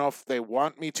I don't know if they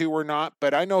want me to or not,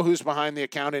 but I know who's behind the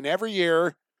account, and every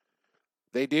year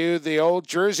they do the old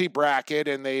Jersey bracket,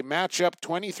 and they match up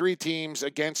 23 teams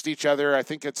against each other. I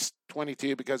think it's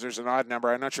 22 because there's an odd number.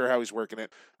 I'm not sure how he's working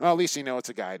it. Well, at least you know it's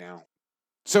a guy now.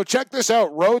 So check this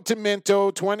out, Road to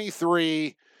Minto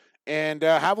 23, and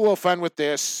have a little fun with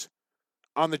this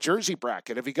on the Jersey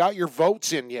bracket. Have you got your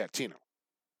votes in yet, Tino?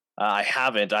 I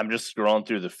haven't. I'm just scrolling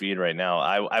through the feed right now.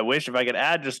 I wish if I could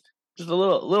add just a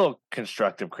little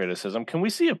constructive criticism. Can we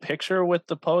see a picture with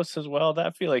the posts as well? That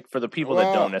I feel like for the people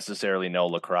that don't necessarily know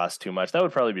lacrosse too much, that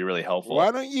would probably be really helpful.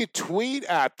 Why don't you tweet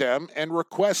at them and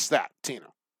request that,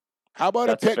 Tino? How about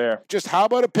That's fair. Just how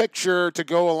about a picture to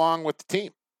go along with the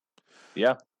team?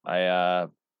 Yeah,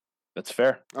 that's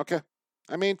fair. Okay.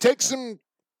 I mean, take some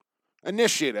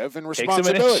initiative and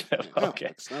responsibility. Okay.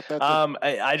 It's not that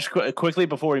I just quickly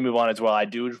before we move on as well, I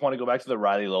do just want to go back to the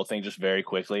Riley Lowe thing just very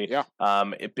quickly. Yeah.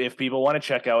 If people want to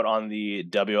check out on the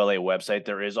WLA website,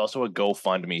 there is also a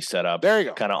GoFundMe set up. There you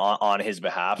go. Kind of on his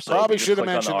behalf. So probably should have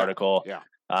mentioned on the article. Yeah.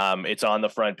 It's on the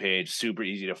front page, super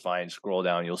easy to find. Scroll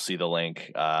down, you'll see the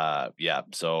link.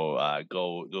 So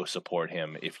go support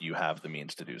him if you have the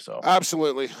means to do so.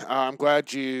 Absolutely. I'm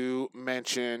glad you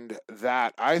mentioned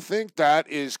that. I think that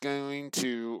is going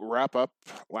to wrap up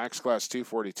Lax Class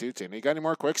 242. Tim, you got any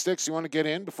more quick sticks you want to get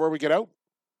in before we get out?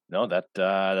 No,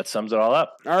 that sums it all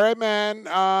up. All right, man.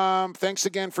 Thanks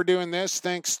again for doing this.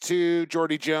 Thanks to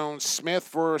Jordi Jones-Smith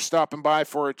for stopping by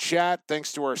for a chat.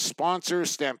 Thanks to our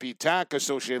sponsors, Stampede Tack,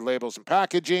 Associated Labels and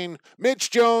Packaging,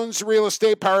 Mitch Jones, Real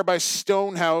Estate powered by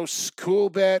Stonehouse,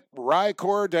 Coolbet,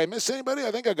 Rycor. Did I miss anybody?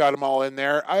 I think I got them all in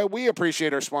there. We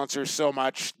appreciate our sponsors so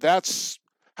much. That's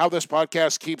how this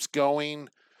podcast keeps going.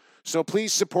 So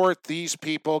please support these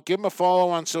people. Give them a follow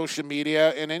on social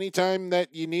media. And anytime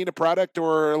that you need a product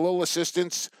or a little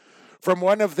assistance from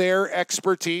one of their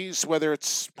expertise, whether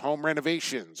it's home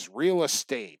renovations, real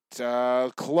estate,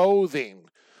 clothing,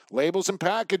 labels and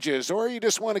packages, or you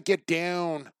just want to get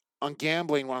down on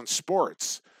gambling on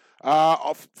sports,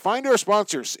 find our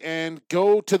sponsors and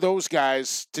go to those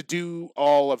guys to do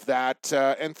all of that.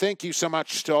 And thank you so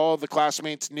much to all the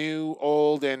classmates, new,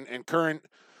 old, and current,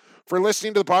 for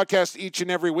listening to the podcast each and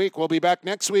every week. We'll be back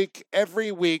next week,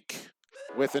 every week,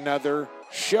 with another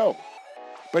show.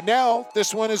 But now,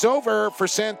 this one is over. For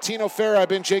Santino Farah, I've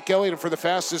been Jake Elliott, and for the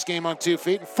fastest game on 2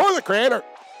 feet, and for the creator,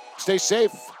 stay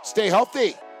safe, stay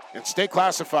healthy, and stay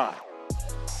classified.